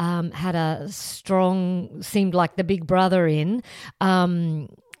had a strong, seemed like the big brother in.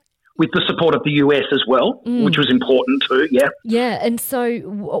 With the support of the US as well, which was important too, yeah. Yeah, and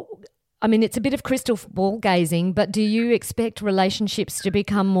so, I mean, it's a bit of crystal ball gazing, but do you expect relationships to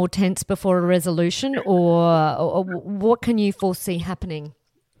become more tense before a resolution, or what can you foresee happening?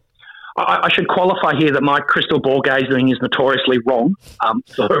 I should qualify here that my crystal ball gazing is notoriously wrong.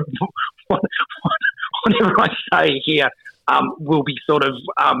 So whatever I say here will be sort of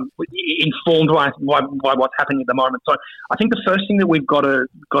informed by what's happening at the moment. So I think the first thing that we've got to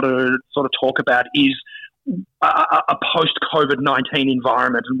sort of talk about is a post-COVID-19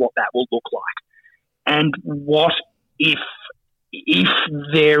 environment and what that will look like. And what if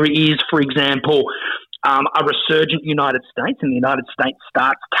there is, for example, a resurgent United States, and the United States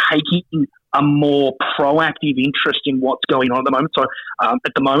starts taking a more proactive interest in what's going on at the moment. So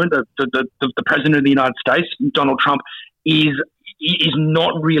at the moment, the President of the United States, Donald Trump, is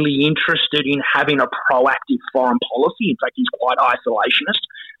not really interested in having a proactive foreign policy. In fact, he's quite isolationist.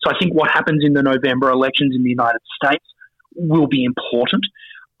 So I think what happens in the November elections in the United States will be important.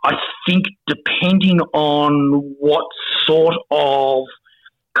 I think depending on what sort of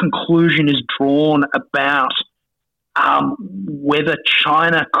conclusion is drawn about whether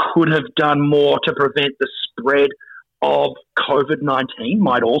China could have done more to prevent the spread of COVID-19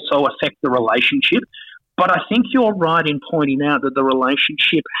 might also affect the relationship. But I think you're right in pointing out that the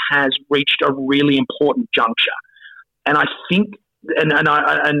relationship has reached a really important juncture. And I think, and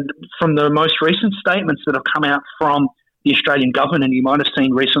from the most recent statements that have come out from the Australian government, and you might have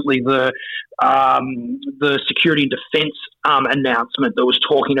seen recently the security and defence announcement that was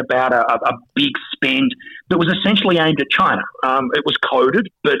talking about a big spend that was essentially aimed at China. It was coded,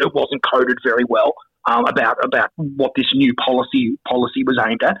 but it wasn't coded very well about what this new policy was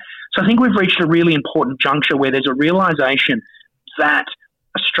aimed at. So I think we've reached a really important juncture where there's a realisation that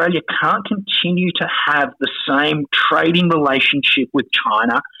Australia can't continue to have the same trading relationship with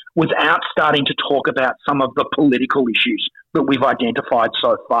China without starting to talk about some of the political issues that we've identified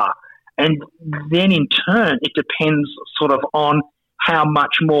so far. And then in turn, it depends sort of on how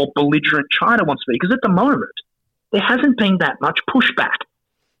much more belligerent China wants to be. Because at the moment, there hasn't been that much pushback.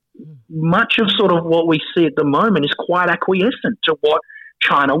 Much of sort of what we see at the moment is quite acquiescent to what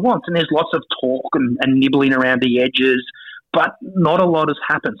China wants. And there's lots of talk and nibbling around the edges, but not a lot has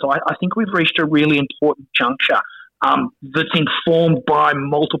happened. So I think we've reached a really important juncture that's informed by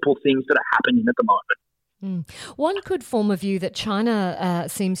multiple things that are happening at the moment. One could form a view that China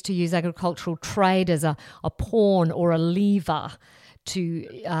seems to use agricultural trade as a pawn or a lever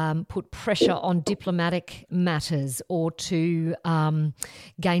to put pressure on diplomatic matters or to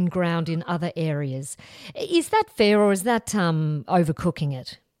gain ground in other areas. Is that fair, or is that overcooking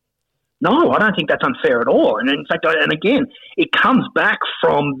it? No, I don't think that's unfair at all. And in fact, and again, it comes back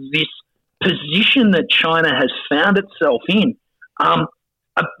from this position that China has found itself in,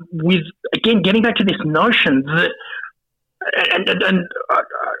 with, again, getting back to this notion that, and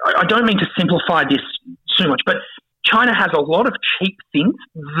I don't mean to simplify this too much, but China has a lot of cheap things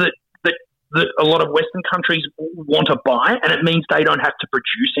that a lot of Western countries want to buy, and it means they don't have to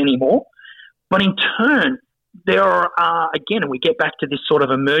produce anymore. But in turn, there are, again, and we get back to this sort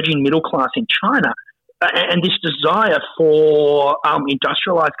of emerging middle class in China, and this desire for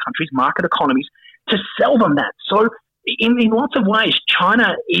industrialized countries, market economies, to sell them that. So in lots of ways,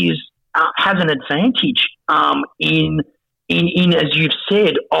 China has an advantage in as you've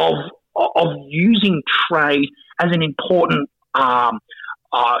said, of using trade as an important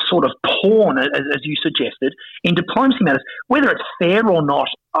sort of pawn, as you suggested, in diplomacy matters. Whether it's fair or not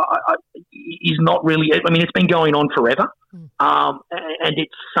is not really. I mean, it's been going on forever, and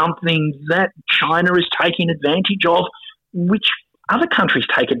it's something that China is taking advantage of, which other countries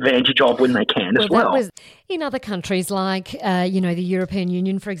take advantage of when they can as well. That was in other countries like, the European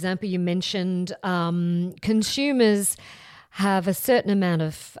Union, for example. You mentioned consumers have a certain amount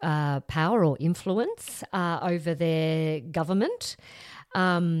of power or influence over their government.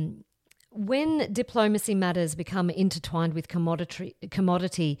 When diplomacy matters become intertwined with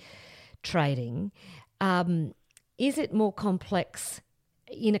commodity trading, is it more complex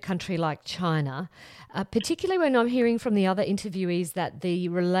in a country like China, particularly when I'm hearing from the other interviewees that the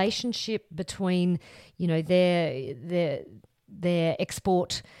relationship between, their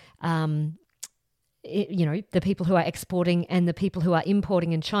export, the people who are exporting and the people who are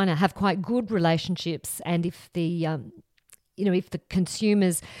importing in China have quite good relationships, and if the if the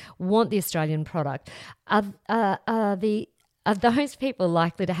consumers want the Australian product, are those people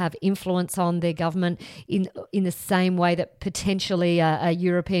likely to have influence on their government in the same way that potentially a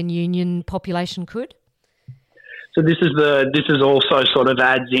European Union population could? So this is also sort of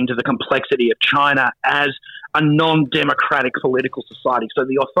adds into the complexity of China as a non-democratic political society. So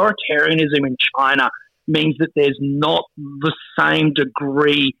the authoritarianism in China means that there's not the same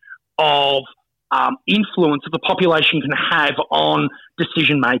degree of influence that the population can have on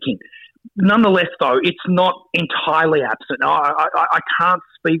decision making. Nonetheless, though, it's not entirely absent. I can't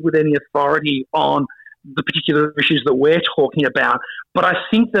speak with any authority on the particular issues that we're talking about, but I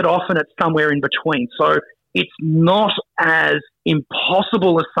think that often it's somewhere in between. So it's not as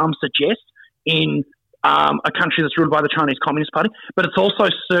impossible as some suggest in a country that's ruled by the Chinese Communist Party, but it's also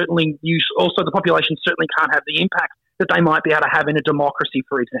certainly the population certainly can't have the impact that they might be able to have in a democracy,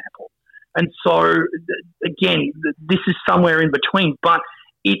 for example. And so, again, this is somewhere in between, but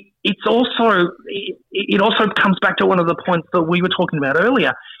it also comes back to one of the points that we were talking about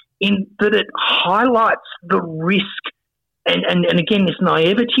earlier, in that it highlights the risk and again, this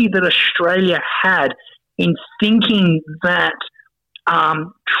naivety that Australia had in thinking that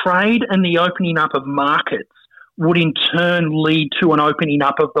trade and the opening up of markets would in turn lead to an opening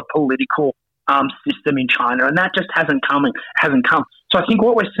up of the political system in China, and that just hasn't come. So I think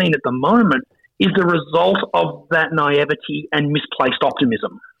what we're seeing at the moment is the result of that naivety and misplaced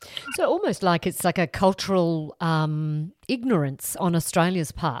optimism. So almost like it's like a cultural ignorance on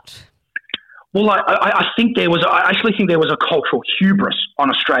Australia's part. Well, I think I actually think there was a cultural hubris on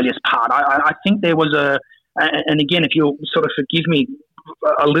Australia's part. I think there was and again, if you'll sort of forgive me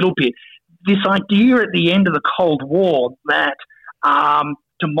a little bit, this idea at the end of the Cold War that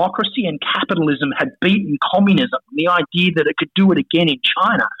democracy and capitalism had beaten communism, the idea that it could do it again in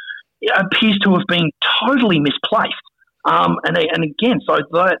China, appears to have been totally misplaced. And again, so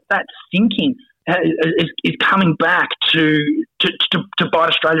that thinking is coming back to bite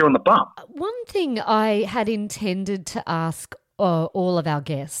Australia on the bum. One thing I had intended to ask all of our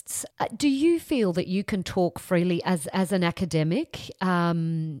guests, do you feel that you can talk freely as an academic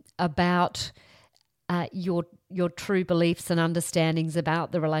about your true beliefs and understandings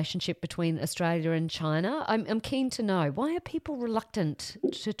about the relationship between Australia and China? I'm keen to know, why are people reluctant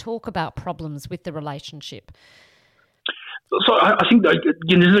to talk about problems with the relationship? So I think this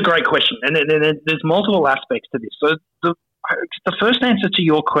is a great question, and there's multiple aspects to this. So the first answer to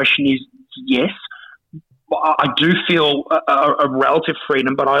your question is yes. I do feel a relative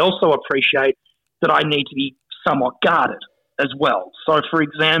freedom, but I also appreciate that I need to be somewhat guarded as well. So, for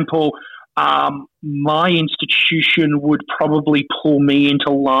example, my institution would probably pull me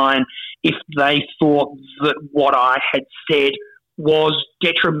into line if they thought that what I had said was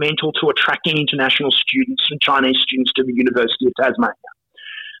detrimental to attracting international students and Chinese students to the University of Tasmania.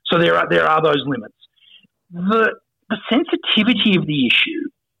 So there are those limits. The sensitivity of the issue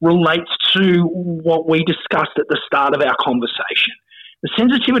relates to what we discussed at the start of our conversation. The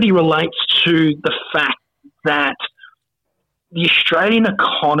sensitivity relates to the fact that the Australian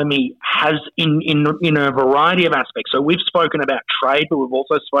economy has, in a variety of aspects, so we've spoken about trade, but we've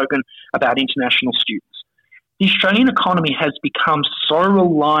also spoken about international students. The Australian economy has become so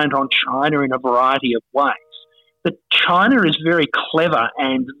reliant on China in a variety of ways that China is very clever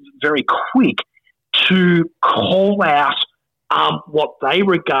and very quick to call out what they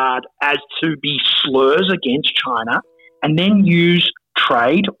regard as to be slurs against China, and then use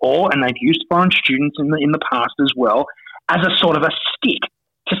trade, and they've used foreign students in the past as well, as a sort of a stick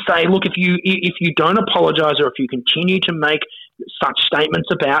to say, look, if you don't apologise or if you continue to make such statements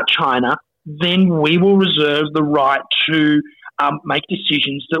about China, then we will reserve the right to make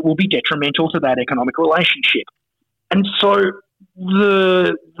decisions that will be detrimental to that economic relationship. And so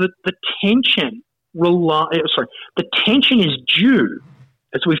the tension is due,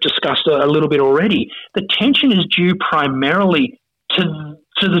 as we've discussed a little bit already. The tension is due primarily to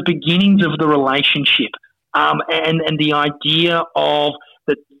the beginnings of the relationship, and the idea of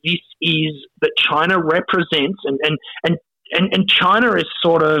that China represents and China is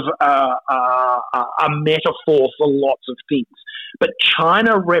sort of a metaphor for lots of things, but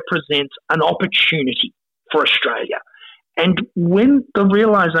China represents an opportunity for Australia. And when the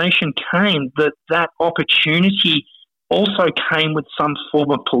realisation came that that opportunity also came with some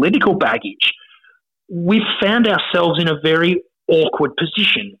form of political baggage, we found ourselves in a very awkward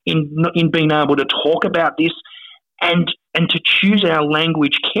position in being able to talk about this and to choose our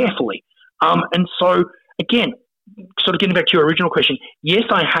language carefully. And so, again, sort of getting back to your original question, yes,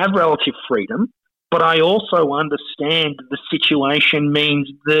 I have relative freedom, but I also understand the situation means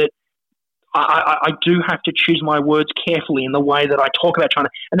that I do have to choose my words carefully in the way that I talk about China.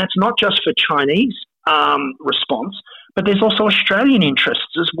 And that's not just for Chinese response, but there's also Australian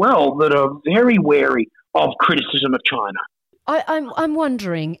interests as well that are very wary of criticism of China. I'm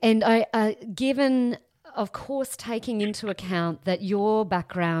wondering, and given, of course, taking into account that your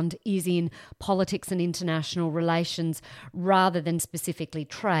background is in politics and international relations rather than specifically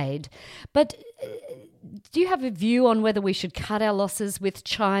trade, but do you have a view on whether we should cut our losses with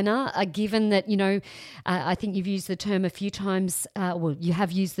China, given that, I think you've used the term a few times, you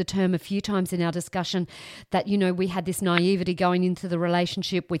have used the term a few times in our discussion that, we had this naivety going into the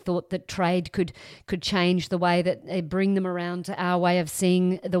relationship. We thought that trade could change the way that they bring them around to our way of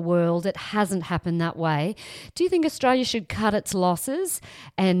seeing the world. It hasn't happened that way. Do you think Australia should cut its losses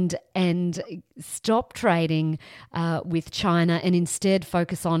and stop trading with China and instead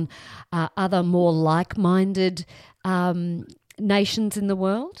focus on other more like-minded nations in the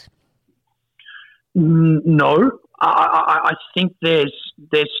world? No, I think there's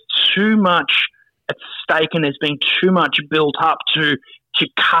too much at stake, and there's been too much built up to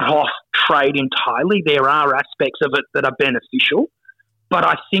cut off trade entirely. There are aspects of it that are beneficial, but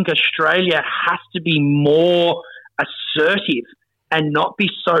I think Australia has to be more assertive and not be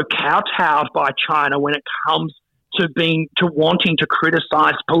so kowtowed by China when it comes to wanting to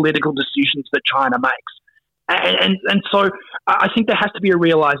criticise political decisions that China makes. And so I think there has to be a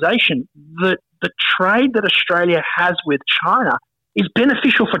realisation that the trade that Australia has with China is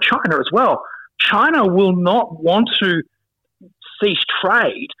beneficial for China as well. China will not want to cease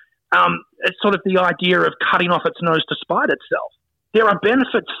trade it's sort of the idea of cutting off its nose to spite itself. There are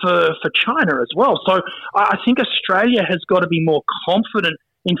benefits for China as well. So I think Australia has got to be more confident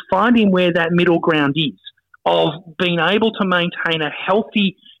in finding where that middle ground is, of being able to maintain a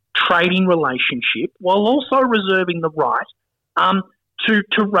healthy trading relationship while also reserving the right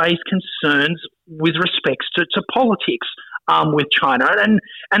to raise concerns with respects to politics with China. And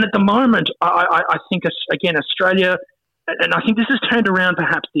at the moment, I think, again, Australia, and I think this has turned around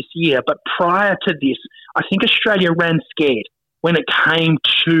perhaps this year, but prior to this, I think Australia ran scared when it came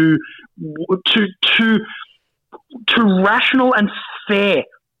to rational and fair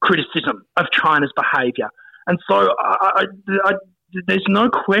criticism of China's behaviour. And so there's no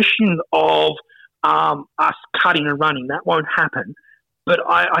question of us cutting and running. That won't happen. But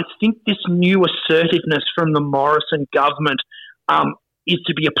I think this new assertiveness from the Morrison government is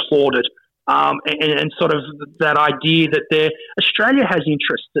to be applauded. And sort of that idea that Australia has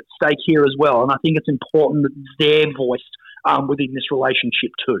interests at stake here as well. And I think it's important that they're voiced within this relationship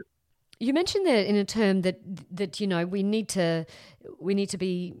too. You mentioned there in a term that we need to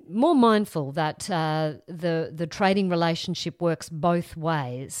be more mindful that the trading relationship works both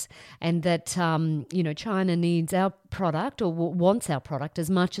ways, and that China needs our product or wants our product as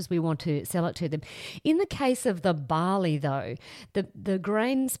much as we want to sell it to them. In the case of the barley, though, the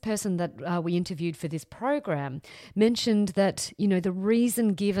grains person that we interviewed for this program mentioned that the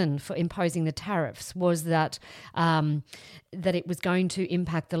reason given for imposing the tariffs was that it was going to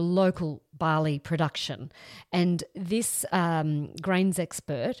impact the local barley production, and this grains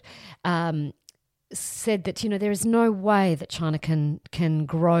expert said that there is no way that China can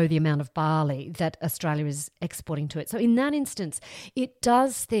grow the amount of barley that Australia is exporting to it. So in that instance, it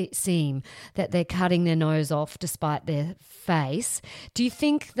does seem that they're cutting their nose off despite their face. Do you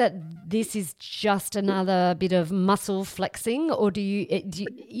think that this is just another bit of muscle flexing, or do you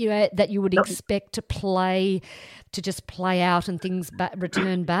that you would expect to just play out and things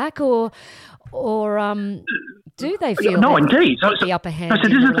return back, or do they feel indeed the upper hand? So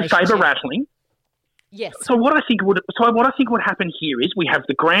this is the saber rattling. Yes. So what I think would happen here is we have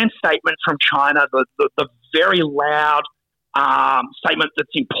the grand statement from China, the very loud statement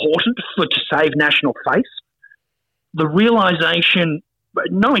that's important to save national face. The realisation,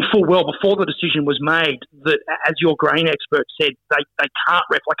 knowing full well before the decision was made, that, as your grain expert said, they can't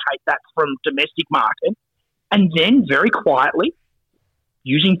replicate that from domestic market. And then very quietly,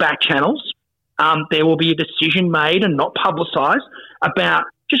 using back channels, there will be a decision made and not publicised about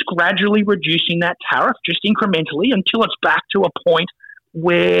just gradually reducing that tariff, just incrementally, until it's back to a point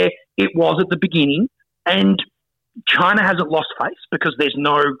where it was at the beginning. And China hasn't lost face because there's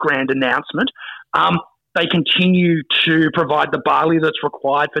no grand announcement. They continue to provide the barley that's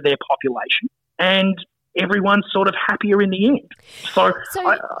required for their population, and everyone's sort of happier in the end. So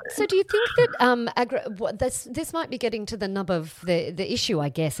do you think that this might be getting to the nub of the issue, I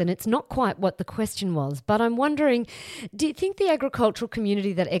guess, and it's not quite what the question was, but I'm wondering, do you think the agricultural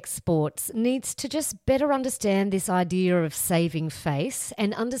community that exports needs to just better understand this idea of saving face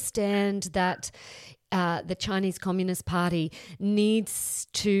and understand that the Chinese Communist Party needs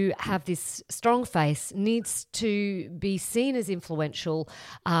to have this strong face, needs to be seen as influential,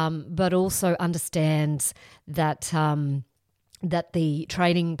 but also understands that that the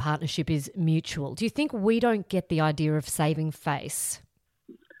trading partnership is mutual. Do you think we don't get the idea of saving face?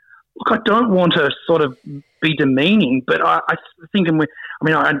 Look, I don't want to sort of be demeaning, but I think, the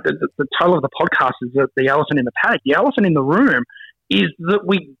title of the podcast is the elephant in the paddock. The elephant in the room is that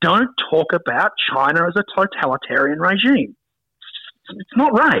we don't talk about China as a totalitarian regime. It's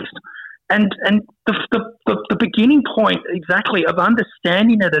not raised. And the beginning point exactly of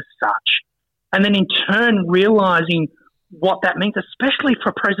understanding it as such, and then in turn realising what that means, especially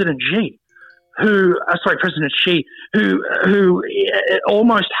for President Xi, who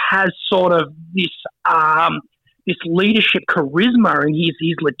almost has sort of this leadership charisma, and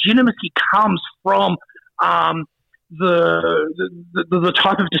his legitimacy comes from the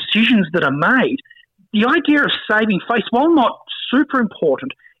type of decisions that are made. The idea of saving face, while not super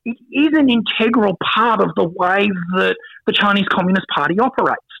important, it is an integral part of the way that the Chinese Communist Party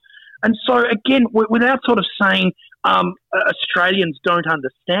operates. And so, again, without sort of saying Australians don't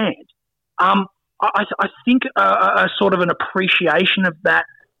understand, I think a sort of an appreciation of that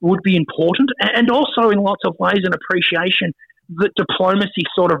would be important, and also in lots of ways an appreciation that diplomacy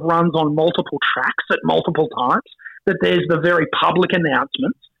sort of runs on multiple tracks at multiple times, that there's the very public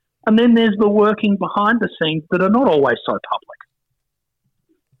announcements, and then there's the working behind the scenes that are not always so public.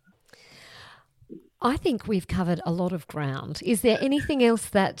 I think we've covered a lot of ground. Is there anything else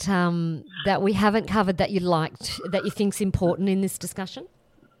that we haven't covered that you liked, that you think's important in this discussion?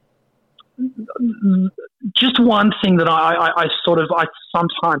 just one thing that I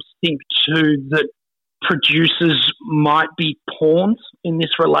sometimes think too, that producers might be pawns in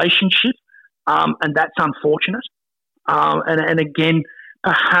this relationship, and that's unfortunate. And again,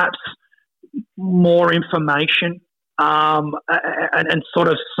 perhaps more information and sort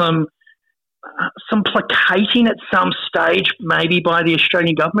of some placating at some stage, maybe by the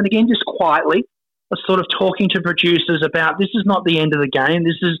Australian government, again, just quietly, sort of talking to producers about this is not the end of the game.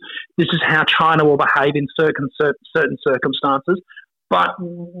 This is how China will behave in certain circumstances. But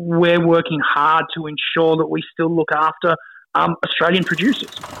we're working hard to ensure that we still look after Australian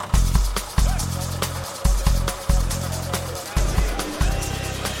producers.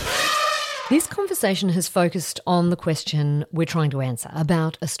 This conversation has focused on the question we're trying to answer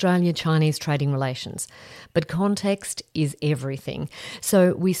about Australia-Chinese trading relations. But context is everything.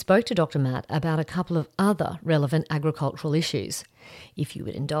 So we spoke to Dr. Matt about a couple of other relevant agricultural issues, if you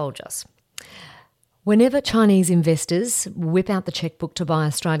would indulge us. Whenever Chinese investors whip out the chequebook to buy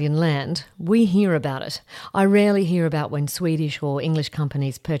Australian land, we hear about it. I rarely hear about when Swedish or English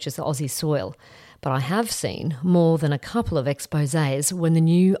companies purchase Aussie soil. But I have seen more than a couple of exposés when the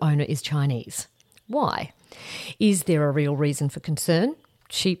new owner is Chinese. Why? Is there a real reason for concern?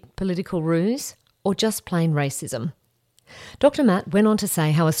 Cheap political ruse? Or just plain racism? Dr. Matt went on to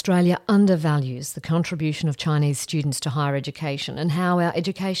say how Australia undervalues the contribution of Chinese students to higher education and how our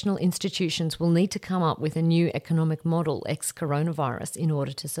educational institutions will need to come up with a new economic model ex-coronavirus in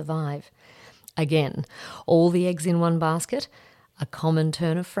order to survive. Again, all the eggs in one basket? A common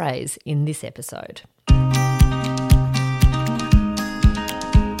turn of phrase in this episode.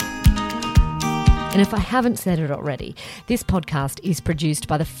 And if I haven't said it already, this podcast is produced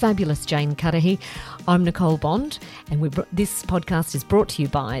by the fabulous Jane Cudahy. I'm Nicole Bond, and this podcast is brought to you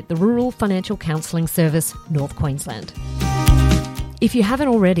by the Rural Financial Counselling Service, North Queensland. If you haven't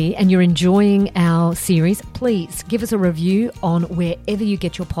already and you're enjoying our series, please give us a review on wherever you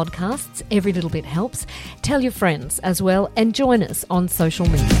get your podcasts. Every little bit helps. Tell your friends as well and join us on social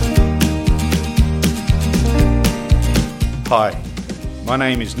media. Hi, my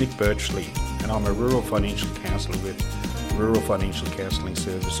name is Nick Birchley and I'm a Rural Financial Counsellor with Rural Financial Counselling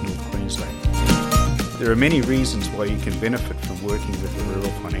Service, North Queensland. There are many reasons why you can benefit from working with a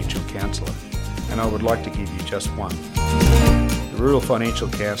Rural Financial Counsellor, and I would like to give you just one. The Rural Financial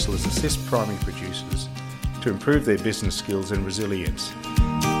Counsellors assist primary producers to improve their business skills and resilience.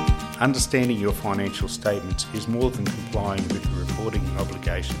 Understanding your financial statements is more than complying with the reporting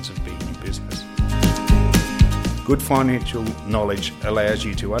obligations of being in business. Good financial knowledge allows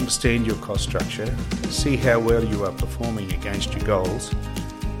you to understand your cost structure, see how well you are performing against your goals,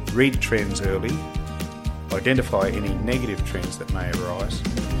 read trends early, identify any negative trends that may arise,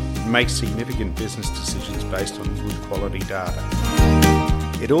 and make significant business decisions based on good quality data.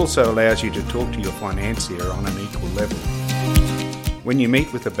 It also allows you to talk to your financier on an equal level. When you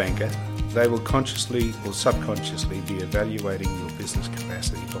meet with a banker, they will consciously or subconsciously be evaluating your business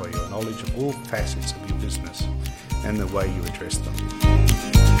capacity by your knowledge of all facets of your business and the way you address them.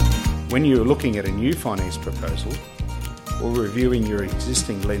 When you're looking at a new finance proposal or reviewing your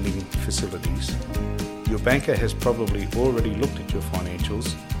existing lending facilities, your banker has probably already looked at your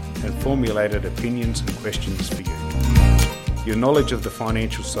financials and formulated opinions and questions for you. Your knowledge of the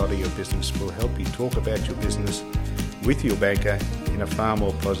financial side of your business will help you talk about your business with your banker in a far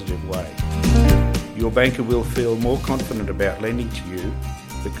more positive way. Your banker will feel more confident about lending to you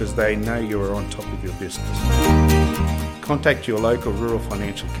because they know you are on top of your business. Contact your local rural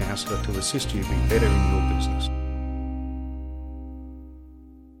financial counsellor to assist you be better in your business.